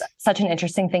that's just such an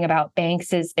interesting thing about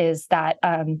banks is that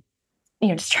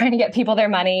just trying to get people their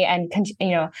money and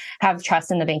have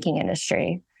trust in the banking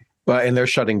industry. Well, and they're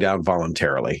shutting down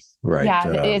voluntarily, right?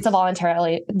 Yeah, it's a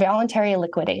voluntary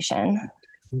liquidation.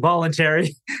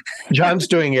 Voluntary. John's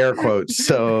doing air quotes,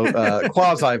 so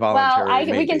quasi-voluntary.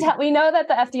 Well, we know that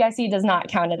the FDIC does not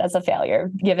count it as a failure,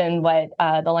 given what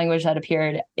the language that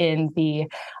appeared in the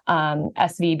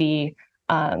SVB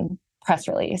press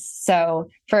release. So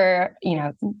for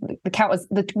the count was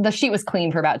the sheet was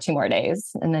clean for about 2 more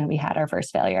days, and then we had our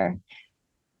first failure.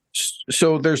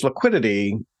 So there's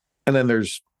liquidity, and then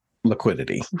there's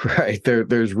liquidity, right?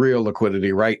 There's real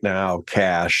liquidity right now,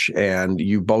 cash, and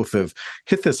you both have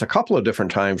hit this a couple of different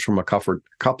times from a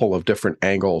couple of different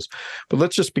angles. But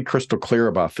let's just be crystal clear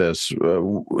about this.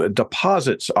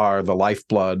 Deposits are the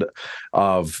lifeblood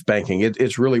of banking.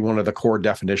 It's really one of the core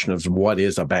definitions of what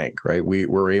is a bank, right?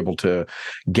 We're able to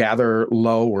gather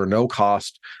low or no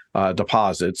cost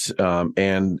deposits,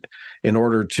 and in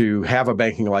order to have a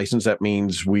banking license, that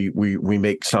means we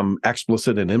make some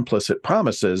explicit and implicit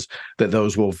promises that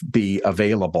those will be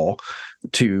available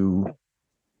to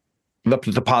the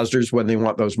depositors when they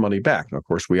want those money back. And of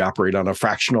course, we operate on a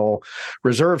fractional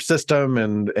reserve system,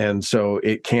 and so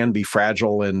it can be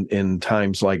fragile in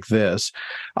times like this.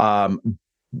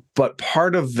 But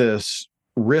part of this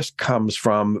risk comes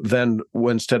from then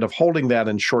instead of holding that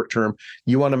in short term,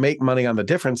 you want to make money on the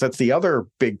difference. That's the other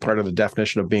big part of the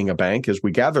definition of being a bank is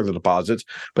we gather the deposits,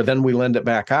 but then we lend it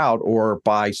back out or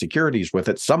buy securities with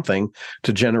it, something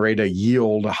to generate a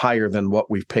yield higher than what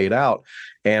we've paid out.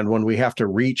 And when we have to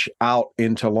reach out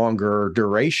into longer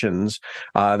durations,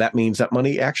 that means that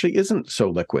money actually isn't so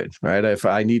liquid, right? If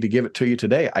I need to give it to you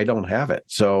today, I don't have it.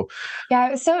 So yeah,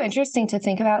 it was so interesting to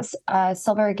think about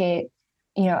Silvergate,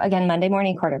 again, Monday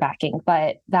morning quarterbacking,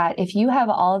 but that if you have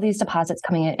all of these deposits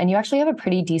coming in and you actually have a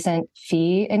pretty decent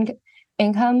fee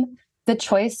income, the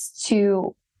choice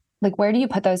to where do you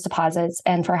put those deposits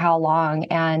and for how long?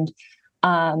 And,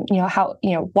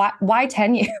 why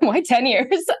 10 years? Why 10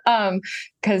 years?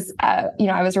 Because,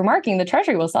 I was remarking the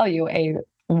Treasury will sell you a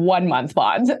 1-month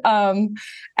bond.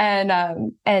 And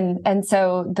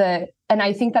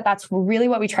I think that that's really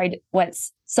what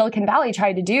Silicon Valley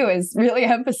tried to do is really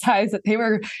emphasize that they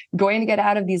were going to get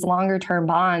out of these longer term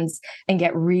bonds and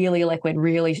get really liquid,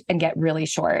 and get really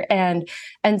short. And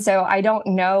so I don't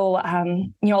know,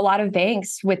 a lot of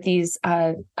banks with these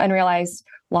unrealized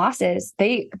losses,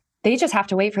 they just have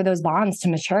to wait for those bonds to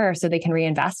mature so they can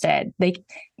reinvest it.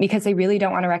 Because they really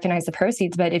don't want to recognize the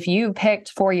proceeds. But if you picked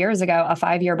 4 years ago a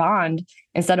 5-year bond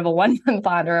instead of a 1-month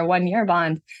bond or a 1-year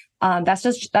bond, that's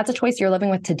a choice you're living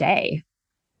with today.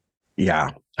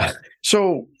 Yeah.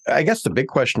 So I guess the big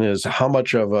question is how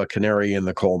much of a canary in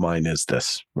the coal mine is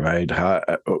this, right?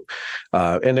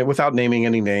 And without naming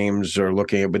any names or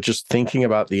looking at, but just thinking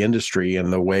about the industry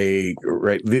and the way,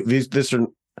 right?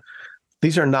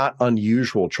 These are not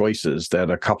unusual choices that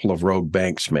a couple of rogue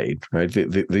banks made, right?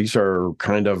 These are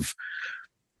kind of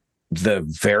the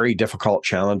very difficult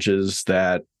challenges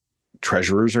that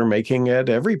treasurers are making at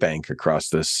every bank across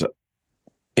this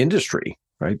industry,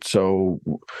 right? So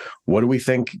what do we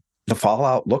think the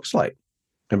fallout looks like?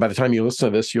 And by the time you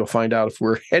listen to this, you'll find out if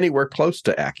we're anywhere close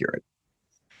to accurate.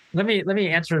 Let me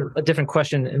answer a different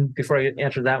question and before I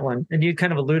answer that one. And you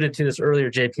kind of alluded to this earlier,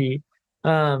 JP.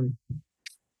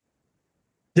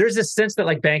 There's this sense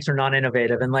that banks are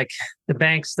non-innovative, and the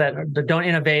banks that don't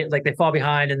innovate, they fall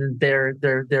behind, and they're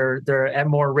at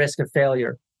more risk of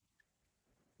failure.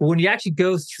 But when you actually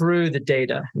go through the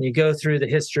data and you go through the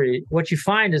history, what you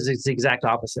find is it's the exact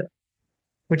opposite.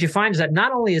 What you find is that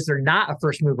not only is there not a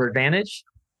first mover advantage,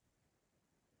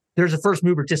 there's a first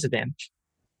mover disadvantage,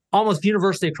 almost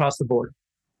universally across the board.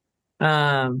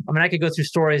 I could go through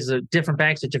stories of different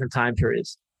banks at different time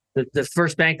periods. The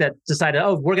first bank that decided,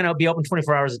 we're going to be open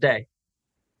 24 hours a day.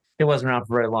 It wasn't around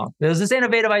for very long. There was this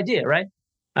innovative idea, right?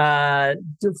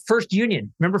 The First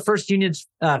Union. Remember First Union's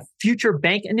Future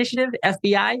Bank Initiative,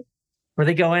 FBI, where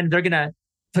they go in, they're going to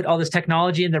put all this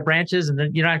technology in their branches, and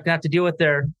then you're not going to have to deal with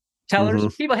their tellers.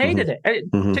 Mm-hmm. People hated it. It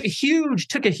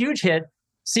took a huge hit.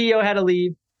 CEO had to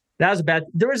leave. That was bad.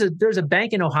 There was a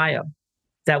bank in Ohio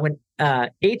that when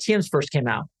ATMs first came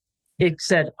out, it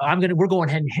said, we're going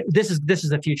ahead. This is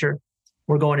the future.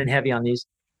 We're going in heavy on these.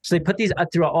 So they put these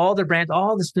throughout all their branches,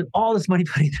 all this money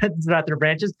putting throughout their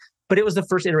branches. But it was the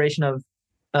first iteration of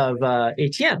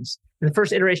ATMs. And the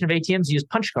first iteration of ATMs used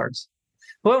punch cards.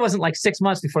 Well, it wasn't like 6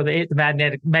 months before the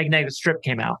magnetic strip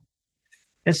came out.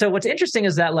 And so what's interesting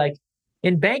is that like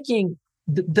in banking,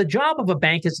 the job of a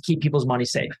bank is to keep people's money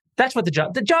safe. That's what the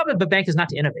job of a bank is not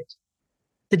to innovate.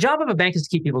 The job of a bank is to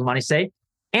keep people's money safe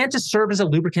and to serve as a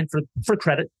lubricant for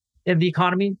credit in the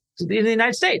economy in the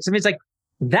United States. I mean, it's like,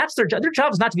 that's their job. Their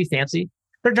job is not to be fancy.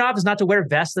 Their job is not to wear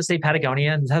vests that say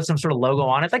Patagonia and have some sort of logo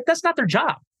on it. Like, that's not their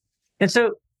job. And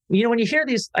so, when you hear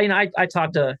these, I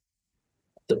talk to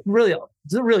the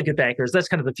really good bankers. That's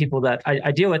kind of the people that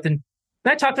I deal with. And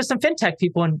I talk to some fintech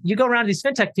people, and you go around to these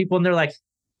fintech people and they're like,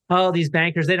 oh, these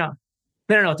bankers, they don't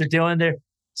know what they're doing. They're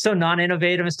so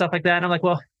non-innovative and stuff like that. And I'm like,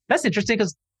 well, that's interesting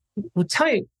because we'll tell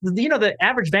you, the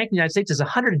average bank in the United States is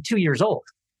 102 years old.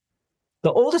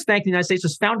 The oldest bank in the United States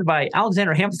was founded by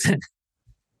Alexander Hamilton.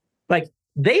 Like,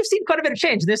 they've seen quite a bit of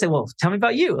change. And they say, well, tell me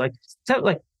about you. Tell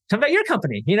me about your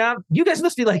company. You guys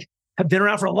must be have been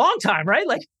around for a long time, right?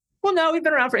 Like, well, no, we've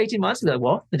been around for 18 months. They're like,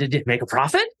 well, did you make a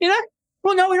profit?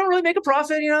 Well, no, we don't really make a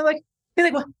profit. They're like,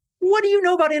 well, what do you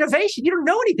know about innovation? You don't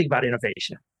know anything about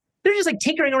innovation. They're just like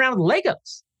tinkering around with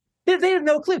Legos. They have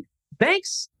no clue.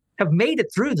 Banks have made it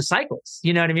through the cycles.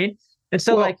 You know what I mean? And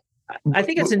so I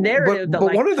think it's a narrative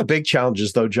but one of the big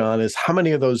challenges, though, John, is how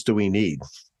many of those do we need?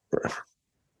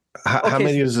 How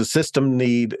many does the system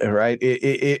need, right?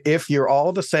 If you're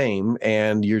all the same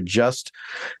and you're just,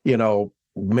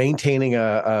 maintaining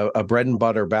a bread and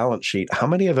butter balance sheet, how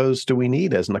many of those do we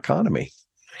need as an economy?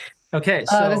 Okay.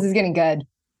 So this is getting good.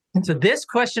 So this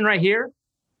question right here,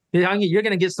 you're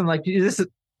going to get some this.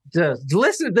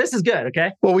 Listen, this is good.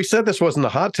 Okay. Well, we said this wasn't a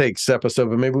hot takes episode,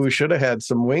 but maybe we should have had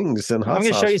some wings and hot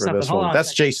sauce for this one.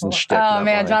 That's Jason's shtick. Oh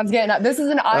man, John's getting up. This is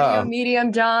an audio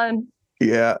medium, John.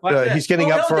 Yeah, he's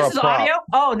getting up for a prop. Audio?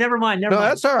 Oh, never mind. No,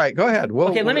 that's all right. Go ahead. Well,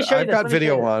 okay, let me show you I've got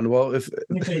video on. Well, if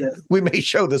we may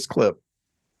show this clip.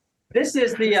 This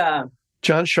is the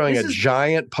John's showing a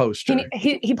giant poster.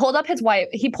 He pulled up his wife.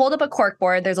 He pulled up a cork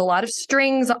board. There's a lot of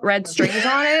red strings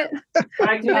on it.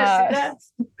 Can you guys see that?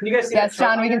 Can you guys see yes,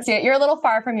 John, we can see it. You're a little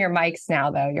far from your mics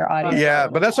now, though. Your audio. Yeah,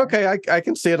 but that's okay. I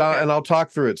can see it, and I'll talk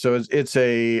through it. So it's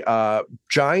a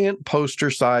giant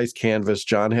poster-sized canvas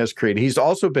John has created. He's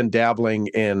also been dabbling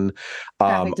in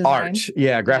art.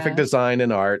 Yeah, graphic design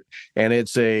and art, and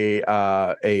it's a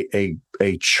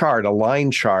chart, a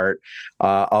line chart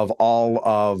of all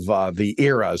of the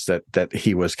eras that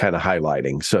he was kind of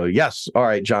highlighting. So yes, all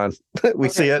right, John, we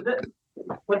see it.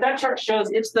 What that chart shows,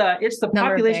 it's the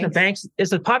population of banks.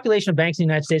 It's the population of banks in the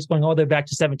United States going all the way back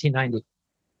to 1790.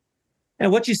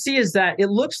 And what you see is that it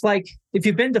looks like if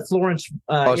you've been to Florence.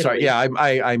 Sorry. Yeah,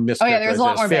 I missed. Oh yeah, there's a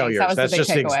lot more failures. Banks. That's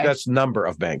just that's number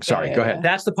of banks. Sorry, go ahead.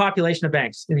 That's the population of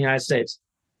banks in the United States.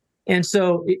 And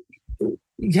so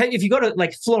if you go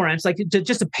to Florence,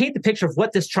 just to paint the picture of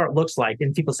what this chart looks like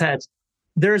in people's heads,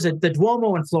 there's the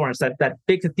Duomo in Florence, that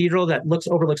big cathedral that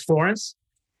overlooks Florence.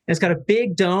 And it's got a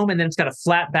big dome, and then it's got a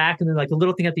flat back, and then a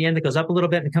little thing at the end that goes up a little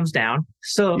bit and it comes down.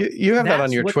 So you have that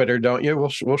on your Twitter, don't you?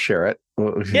 We'll share it. I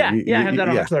have that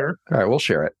on Twitter. All right, we'll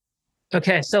share it.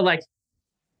 Okay, so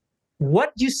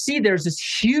what you see, there's this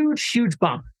huge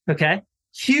bump. Okay,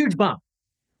 huge bump,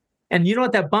 and you know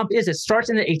what that bump is? It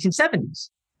starts in the 1870s.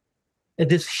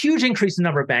 This huge increase in the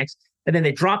number of banks, and then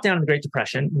they drop down in the Great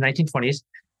Depression in the 1920s,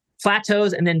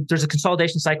 plateaus, and then there's a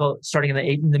consolidation cycle starting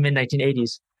in the mid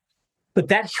 1980s. But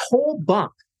that whole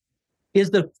bump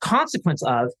is the consequence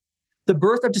of the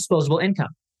birth of disposable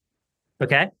income.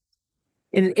 Okay?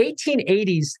 In the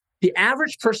 1880s, the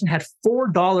average person had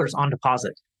 $4 on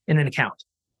deposit in an account.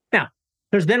 Now,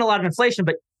 there's been a lot of inflation,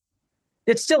 but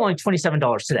it's still only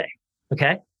 $27 today.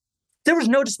 Okay? There was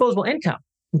no disposable income.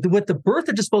 With the birth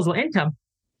of disposable income,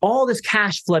 all this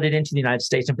cash flooded into the United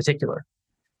States in particular.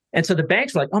 And so the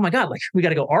banks were like, oh my God, we got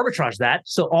to go arbitrage that.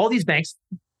 So all these banks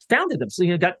founded them. So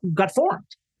got formed.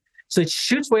 So it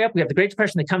shoots way up. We have the Great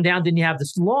Depression. They come down. Then you have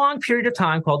this long period of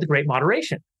time called the Great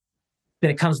Moderation.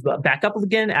 Then it comes back up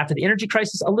again after the energy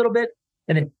crisis a little bit,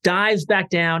 and it dives back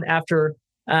down after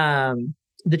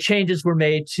the changes were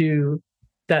made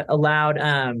that allowed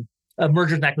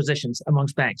mergers and acquisitions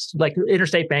amongst banks, like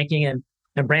interstate banking and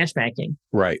branch banking.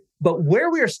 Right. But where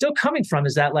we are still coming from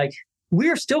is that we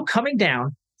are still coming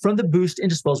down from the boost in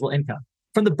disposable income,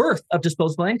 from the birth of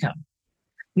disposable income.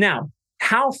 Now,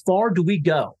 how far do we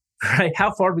go, right?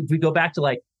 How far do we go back to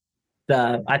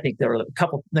I think there were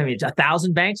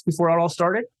 1,000 banks before it all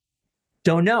started?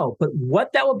 Don't know. But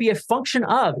what that will be a function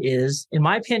of is, in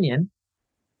my opinion,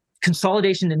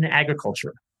 consolidation in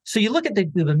agriculture. So you look at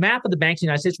the map of the banks in the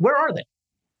United States, where are they?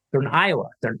 They're in Iowa,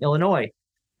 they're in Illinois,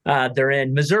 they're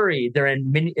in Missouri, they're in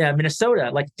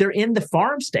Minnesota. They're in the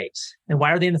farm states. And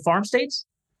why are they in the farm states?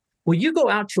 Well, you go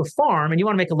out to a farm and you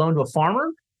want to make a loan to a farmer,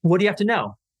 what do you have to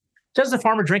know? Does the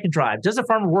farmer drink and drive? Does the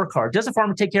farmer work hard? Does the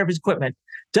farmer take care of his equipment?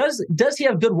 Does he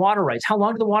have good water rights? How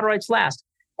long do the water rights last?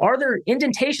 Are there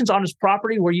indentations on his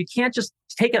property where you can't just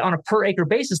take it on a per acre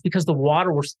basis because the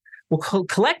water will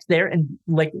collect there and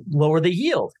like lower the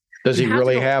yield? Does he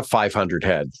really have 500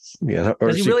 heads? Or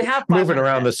does he really have moving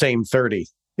around the same 30?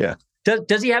 Yeah.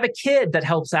 Does he have a kid that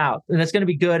helps out and that's going to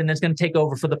be good and that's going to take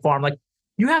over for the farm? Like,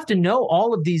 you have to know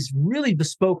all of these really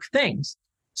bespoke things.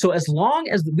 So as long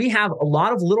as we have a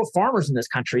lot of little farmers in this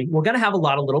country, we're going to have a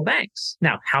lot of little banks.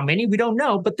 Now, how many, we don't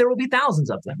know, but there will be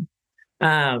thousands of them.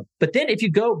 But then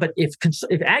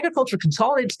if agriculture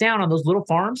consolidates down on those little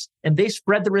farms and they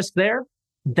spread the risk there,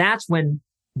 that's when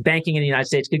banking in the United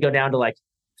States could go down to like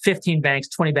 15 banks,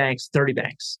 20 banks, 30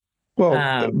 banks.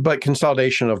 Well, but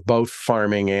consolidation of both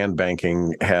farming and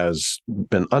banking has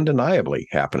been undeniably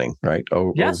happening, right?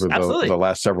 Over the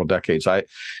last several decades. I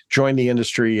joined the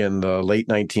industry in the late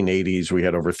 1980s. We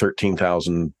had over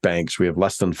 13,000 banks. We have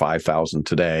less than 5,000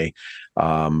 today.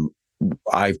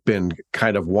 I've been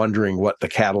kind of wondering what the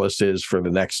catalyst is for the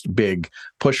next big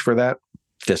push for that.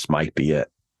 This might be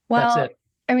it. Well, that's it.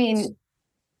 I mean,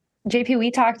 JP, we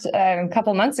talked a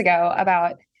couple months ago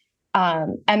about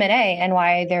M&A and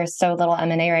why there's so little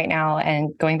M&A right now.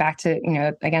 And going back to,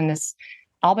 again, this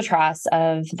albatross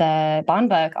of the bond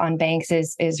book on banks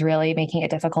is really making it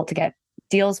difficult to get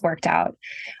deals worked out.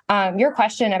 Your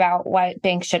question about what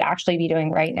banks should actually be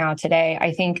doing right now today,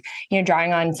 I think,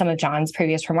 drawing on some of John's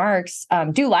previous remarks,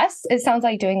 do less. It sounds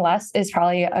like doing less is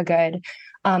probably a good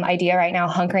idea right now.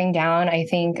 Hunkering down, I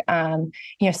think,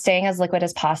 staying as liquid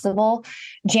as possible.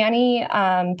 Janney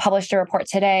published a report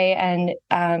today, and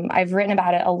I've written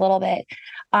about it a little bit.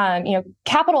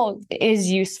 Capital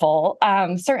is useful.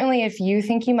 Certainly, if you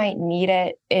think you might need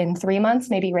it in 3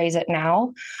 months, maybe raise it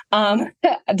now.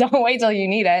 Don't wait till you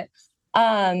need it.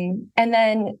 And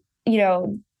then,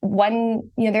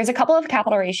 there's a couple of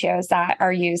capital ratios that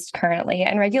are used currently,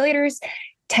 and regulators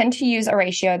tend to use a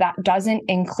ratio that doesn't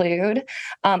include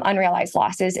unrealized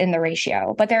losses in the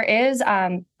ratio. But there is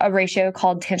a ratio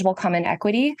called tangible common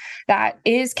equity that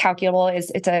is calculable.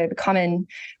 It's a common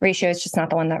ratio. It's just not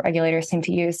the one that regulators seem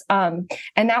to use. And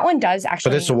that one does actually.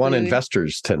 But it's the one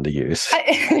investors tend to use.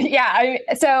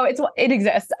 So it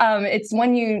exists. It's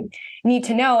one you need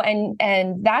to know,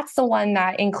 and that's the one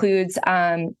that includes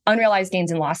unrealized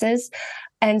gains and losses.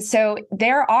 And so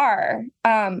there are,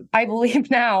 I believe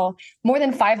now, more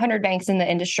than 500 banks in the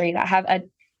industry that have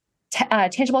a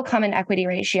tangible common equity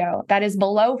ratio that is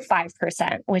below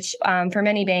 5%, which for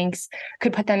many banks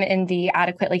could put them in the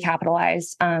adequately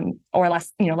capitalized or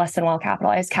less than well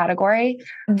capitalized category.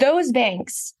 Those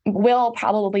banks will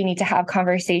probably need to have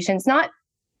conversations.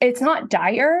 It's not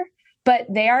dire, but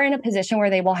they are in a position where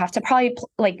they will have to probably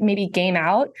maybe game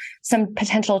out some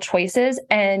potential choices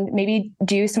and maybe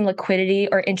do some liquidity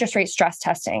or interest rate stress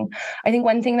testing. I think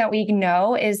one thing that we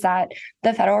know is that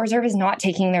the Federal Reserve is not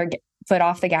taking their foot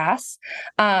off the gas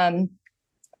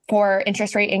for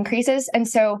interest rate increases. And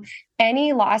so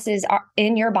any losses are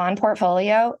in your bond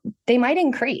portfolio, they might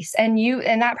increase, and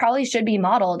that probably should be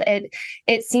modeled.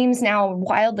 It seems now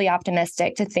wildly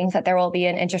optimistic to think that there will be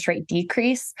an interest rate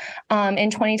decrease in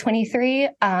 2023.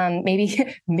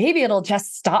 Maybe it'll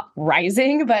just stop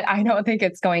rising, but I don't think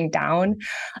it's going down.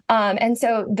 And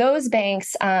so those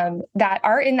banks that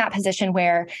are in that position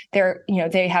where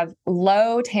they have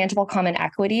low tangible common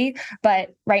equity,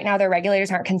 but right now their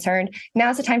regulators aren't concerned.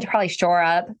 Now's the time to probably shore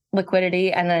up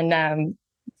liquidity and then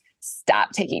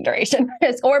stop taking duration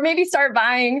risk, or maybe start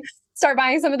buying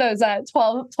some of those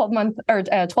 12-month or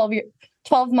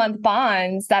 12-month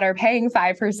bonds that are paying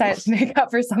 5% to make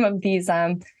up for some of these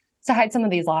to hide some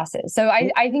of these losses. So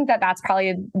I think that's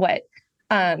probably what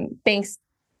banks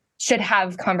should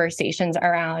have conversations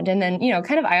around, and then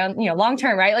kind of eye on long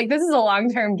term, right? Like, this is a long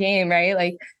term game, right?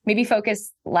 Like, maybe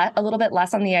focus a little bit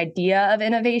less on the idea of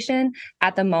innovation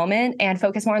at the moment and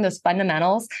focus more on those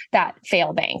fundamentals that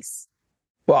fail banks.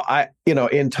 Well,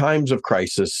 in times of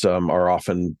crisis are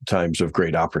often times of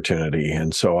great opportunity.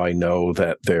 And so I know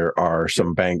that there are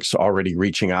some banks already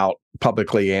reaching out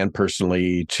publicly and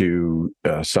personally to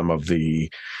some of the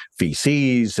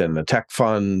VCs and the tech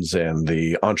funds and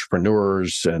the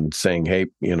entrepreneurs and saying, hey,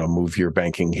 move your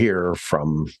banking here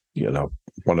from,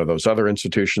 one of those other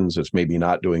institutions that's maybe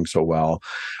not doing so well.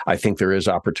 I think there is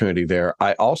opportunity there.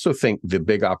 I also think the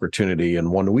big opportunity,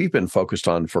 and one we've been focused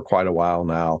on for quite a while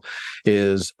now,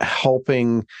 is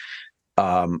helping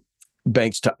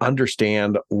banks to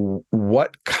understand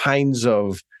what kinds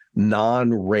of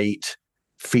non-rate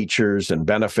features and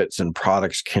benefits and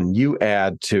products can you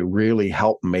add to really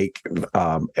help make,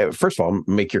 first of all,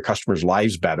 make your customers'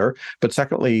 lives better, but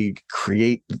secondly,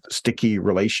 create sticky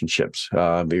relationships?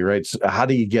 Right? So how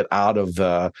do you get out of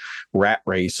the rat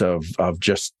race of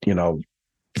just,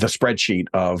 the spreadsheet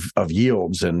of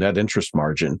yields and net interest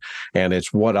margin? And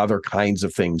it's what other kinds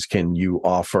of things can you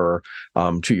offer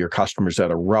to your customers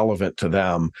that are relevant to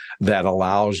them that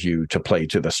allows you to play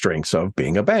to the strengths of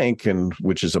being a bank, and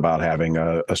which is about having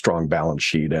a strong balance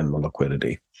sheet and the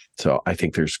liquidity. So I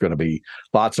think there's going to be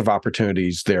lots of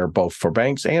opportunities there, both for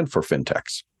banks and for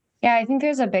fintechs. Yeah, I think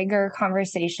there's a bigger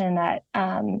conversation that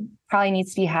probably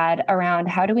needs to be had around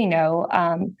how do we know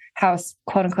how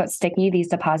quote unquote sticky these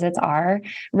deposits are.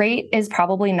 Rate is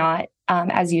probably not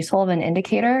as useful of an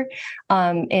indicator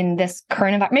in this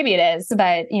current environment. Maybe it is,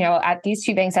 but at these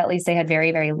two banks, at least they had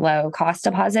very, very low cost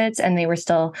deposits, and they were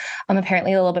still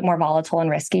apparently a little bit more volatile and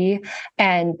risky.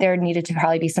 And there needed to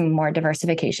probably be some more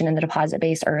diversification in the deposit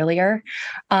base earlier.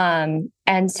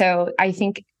 And so I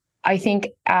think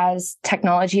as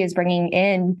technology is bringing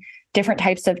in different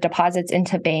types of deposits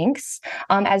into banks,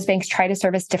 as banks try to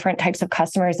service different types of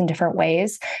customers in different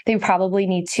ways, they probably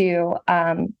need to,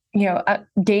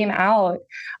 game out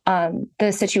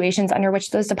the situations under which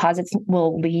those deposits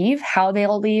will leave, how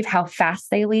they'll leave, how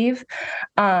fast they leave.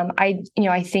 I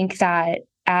think that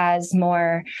as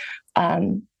more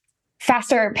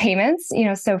faster payments,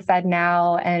 so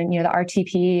FedNow and, the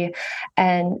RTP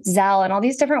and Zelle and all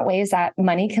these different ways that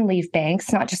money can leave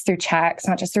banks, not just through checks,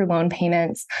 not just through loan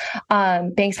payments.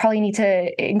 Banks probably need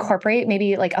to incorporate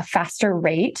maybe like a faster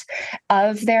rate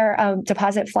of their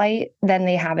deposit flight than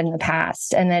they have in the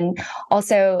past. And then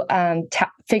also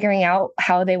figuring out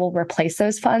how they will replace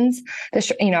those funds.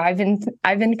 I've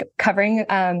been covering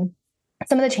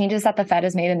some of the changes that the Fed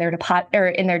has made in their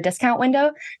in their discount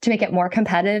window to make it more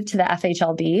competitive to the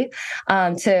FHLB,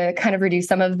 to kind of reduce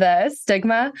some of the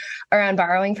stigma around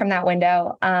borrowing from that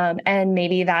window. And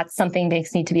maybe that's something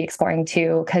banks need to be exploring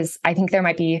too, because I think there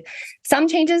might be some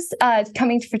changes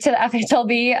coming to the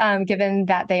FHLB, given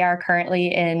that they are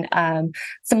currently in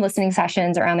some listening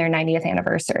sessions around their 90th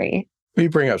anniversary. You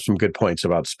bring up some good points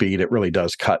about speed. It really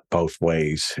does cut both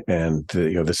ways. And,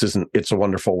 this isn't It's a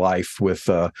Wonderful Life with,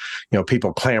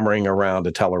 people clamoring around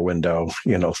a teller window,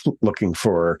 looking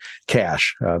for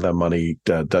cash. The money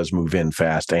does move in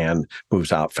fast and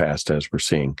moves out fast, as we're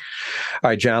seeing.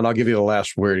 All right, John, I'll give you the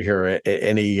last word here.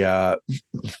 Any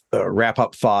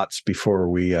wrap-up thoughts before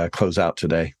we close out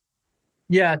today?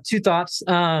 Yeah, two thoughts.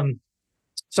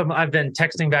 So I've been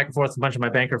texting back and forth with a bunch of my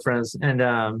banker friends,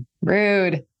 and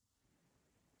rude.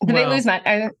 Did they lose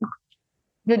money?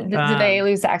 Did they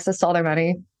lose access to all their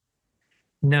money?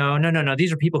 No.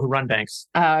 These are people who run banks.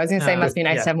 Oh, I was going to say, it must be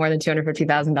nice to have more than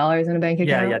 $250,000 in a bank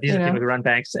account. Yeah. These are people who run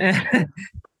banks. So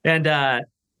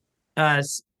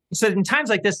in times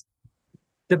like this,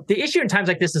 the issue in times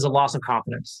like this is a loss of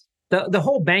confidence. The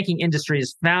whole banking industry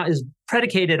is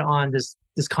predicated on this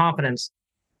confidence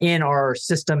in our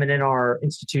system and in our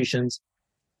institutions.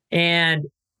 And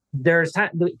there's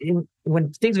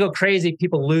when things go crazy,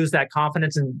 people lose that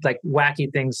confidence and like wacky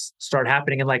things start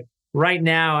happening. And like right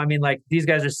now, I mean, like these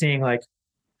guys are seeing things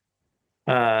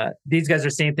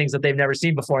that they've never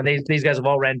seen before. And these guys have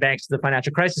all ran banks to the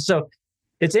financial crisis. So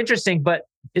it's interesting, but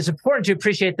it's important to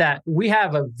appreciate that we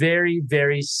have a very,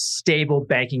 very stable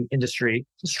banking industry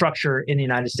structure in the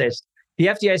United States. The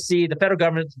FDIC, the federal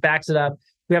government backs it up.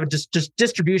 We have just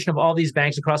distribution of all these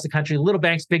banks across the country, little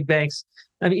banks, big banks.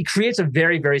 I mean, it creates a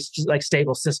very, very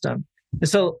stable system. And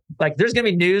so there's going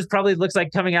to be news probably looks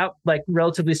like coming out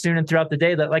relatively soon and throughout the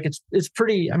day that it's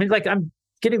pretty, I mean, I'm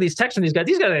getting these texts from these guys.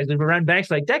 These guys have run banks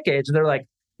for decades, and they're like,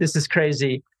 this is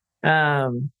crazy.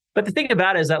 But the thing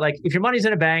about it is that if your money's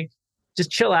in a bank,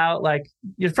 just chill out.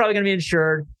 You're probably going to be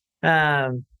insured.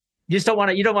 You just don't want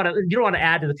to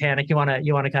add to the panic. You want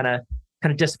to kind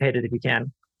of dissipate it if you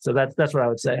can. So that's what I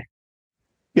would say.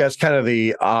 Yeah, it's kind of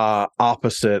the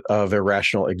opposite of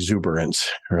irrational exuberance,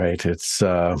 right? It's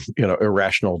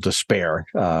irrational despair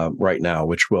right now,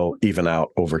 which will even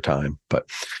out over time. But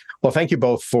well, thank you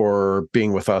both for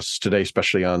being with us today,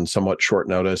 especially on somewhat short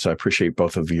notice. I appreciate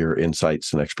both of your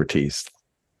insights and expertise.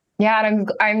 Yeah,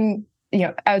 and I'm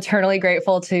eternally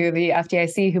grateful to the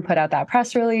FDIC who put out that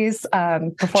press release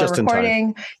before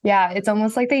recording. Yeah, it's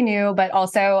almost like they knew, but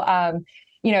also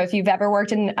if you've ever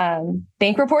worked in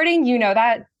bank reporting, you know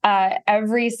that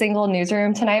every single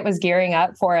newsroom tonight was gearing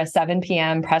up for a 7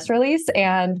 p.m. press release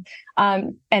and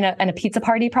a pizza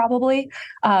party probably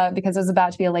because it was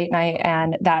about to be a late night,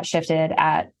 and that shifted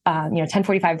at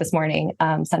 10:45 this morning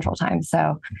Central Time.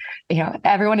 So,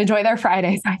 everyone enjoy their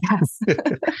Fridays, I guess.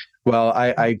 Well,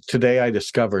 today I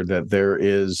discovered that there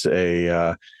is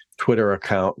a Twitter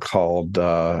account called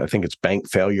I think it's Bank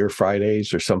Failure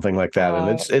Fridays or something like that,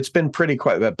 and it's been pretty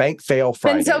quiet. But Bank Fail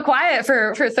Friday. Been so quiet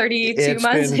for 32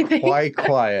 months. It's been quite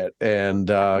quiet, and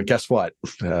guess what?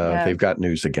 They've got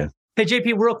news again. Hey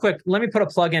JP, real quick, let me put a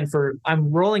plug in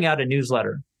I'm rolling out a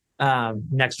newsletter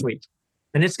next week,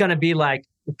 and it's going to be like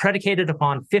predicated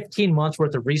upon 15 months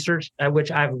worth of research at which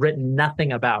I've written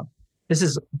nothing about. This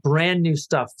is brand new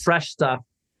stuff, fresh stuff.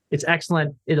 It's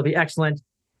excellent. It'll be excellent.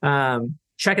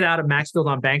 Check it out at Maxfield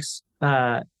on Banks.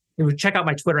 Check out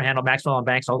my Twitter handle, Maxfield on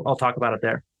Banks. I'll talk about it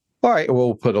there. All right,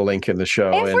 we'll put a link in the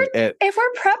show. If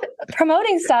we're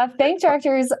promoting stuff, Bank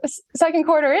Director's second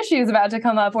quarter issue is about to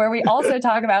come up, where we also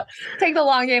talk about take the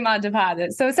long game on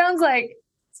deposits. So it sounds like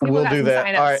we'll do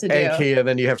that. All right, and Kia,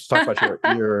 then you have to talk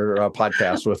about your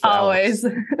podcast with always.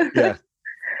 Alex. Yeah.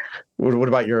 What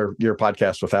about your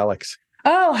podcast with Alex?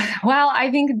 Oh, well,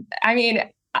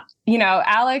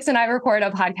 Alex and I record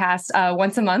a podcast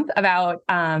once a month about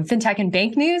fintech and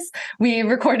bank news. We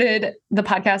recorded the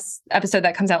podcast episode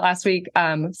that comes out last week,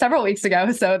 several weeks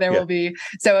ago. So will be,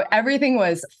 so everything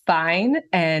was fine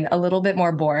and a little bit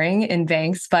more boring in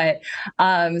banks, but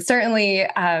certainly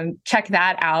check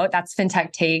that out. That's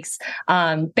FinTech Takes.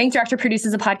 Bank Director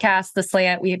produces a podcast, The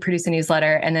Slant. We produce a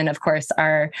newsletter. And then, of course,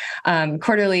 our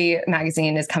quarterly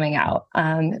magazine is coming out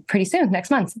pretty soon, next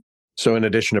month. So in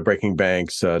addition to Breaking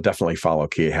Banks, definitely follow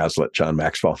Kia Haslett, John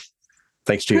Maxwell.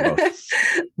 Thanks to you both.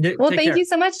 Well, thank you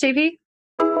so much, JP.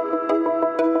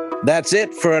 That's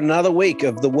it for another week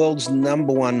of the world's #1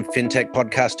 fintech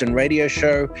podcast and radio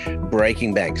show,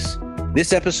 Breaking Banks.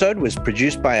 This episode was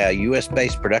produced by our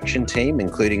US-based production team,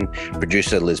 including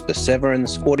producer Elizabeth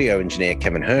Severance, audio engineer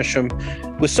Kevin Hersham,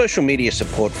 with social media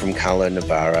support from Carlo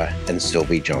Navarra and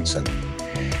Sylvie Johnson.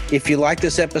 If you like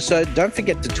this episode, don't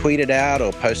forget to tweet it out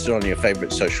or post it on your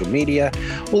favorite social media,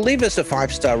 or leave us a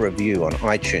 5-star review on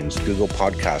iTunes, Google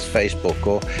Podcasts, Facebook,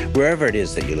 or wherever it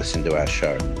is that you listen to our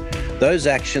show. Those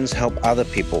actions help other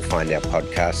people find our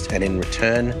podcast, and in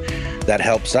return, that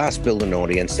helps us build an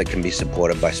audience that can be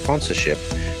supported by sponsorship,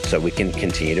 so we can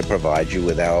continue to provide you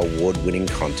with our award-winning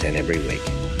content every week.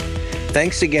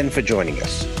 Thanks again for joining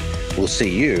us. We'll see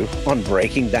you on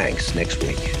Breaking Banks next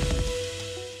week.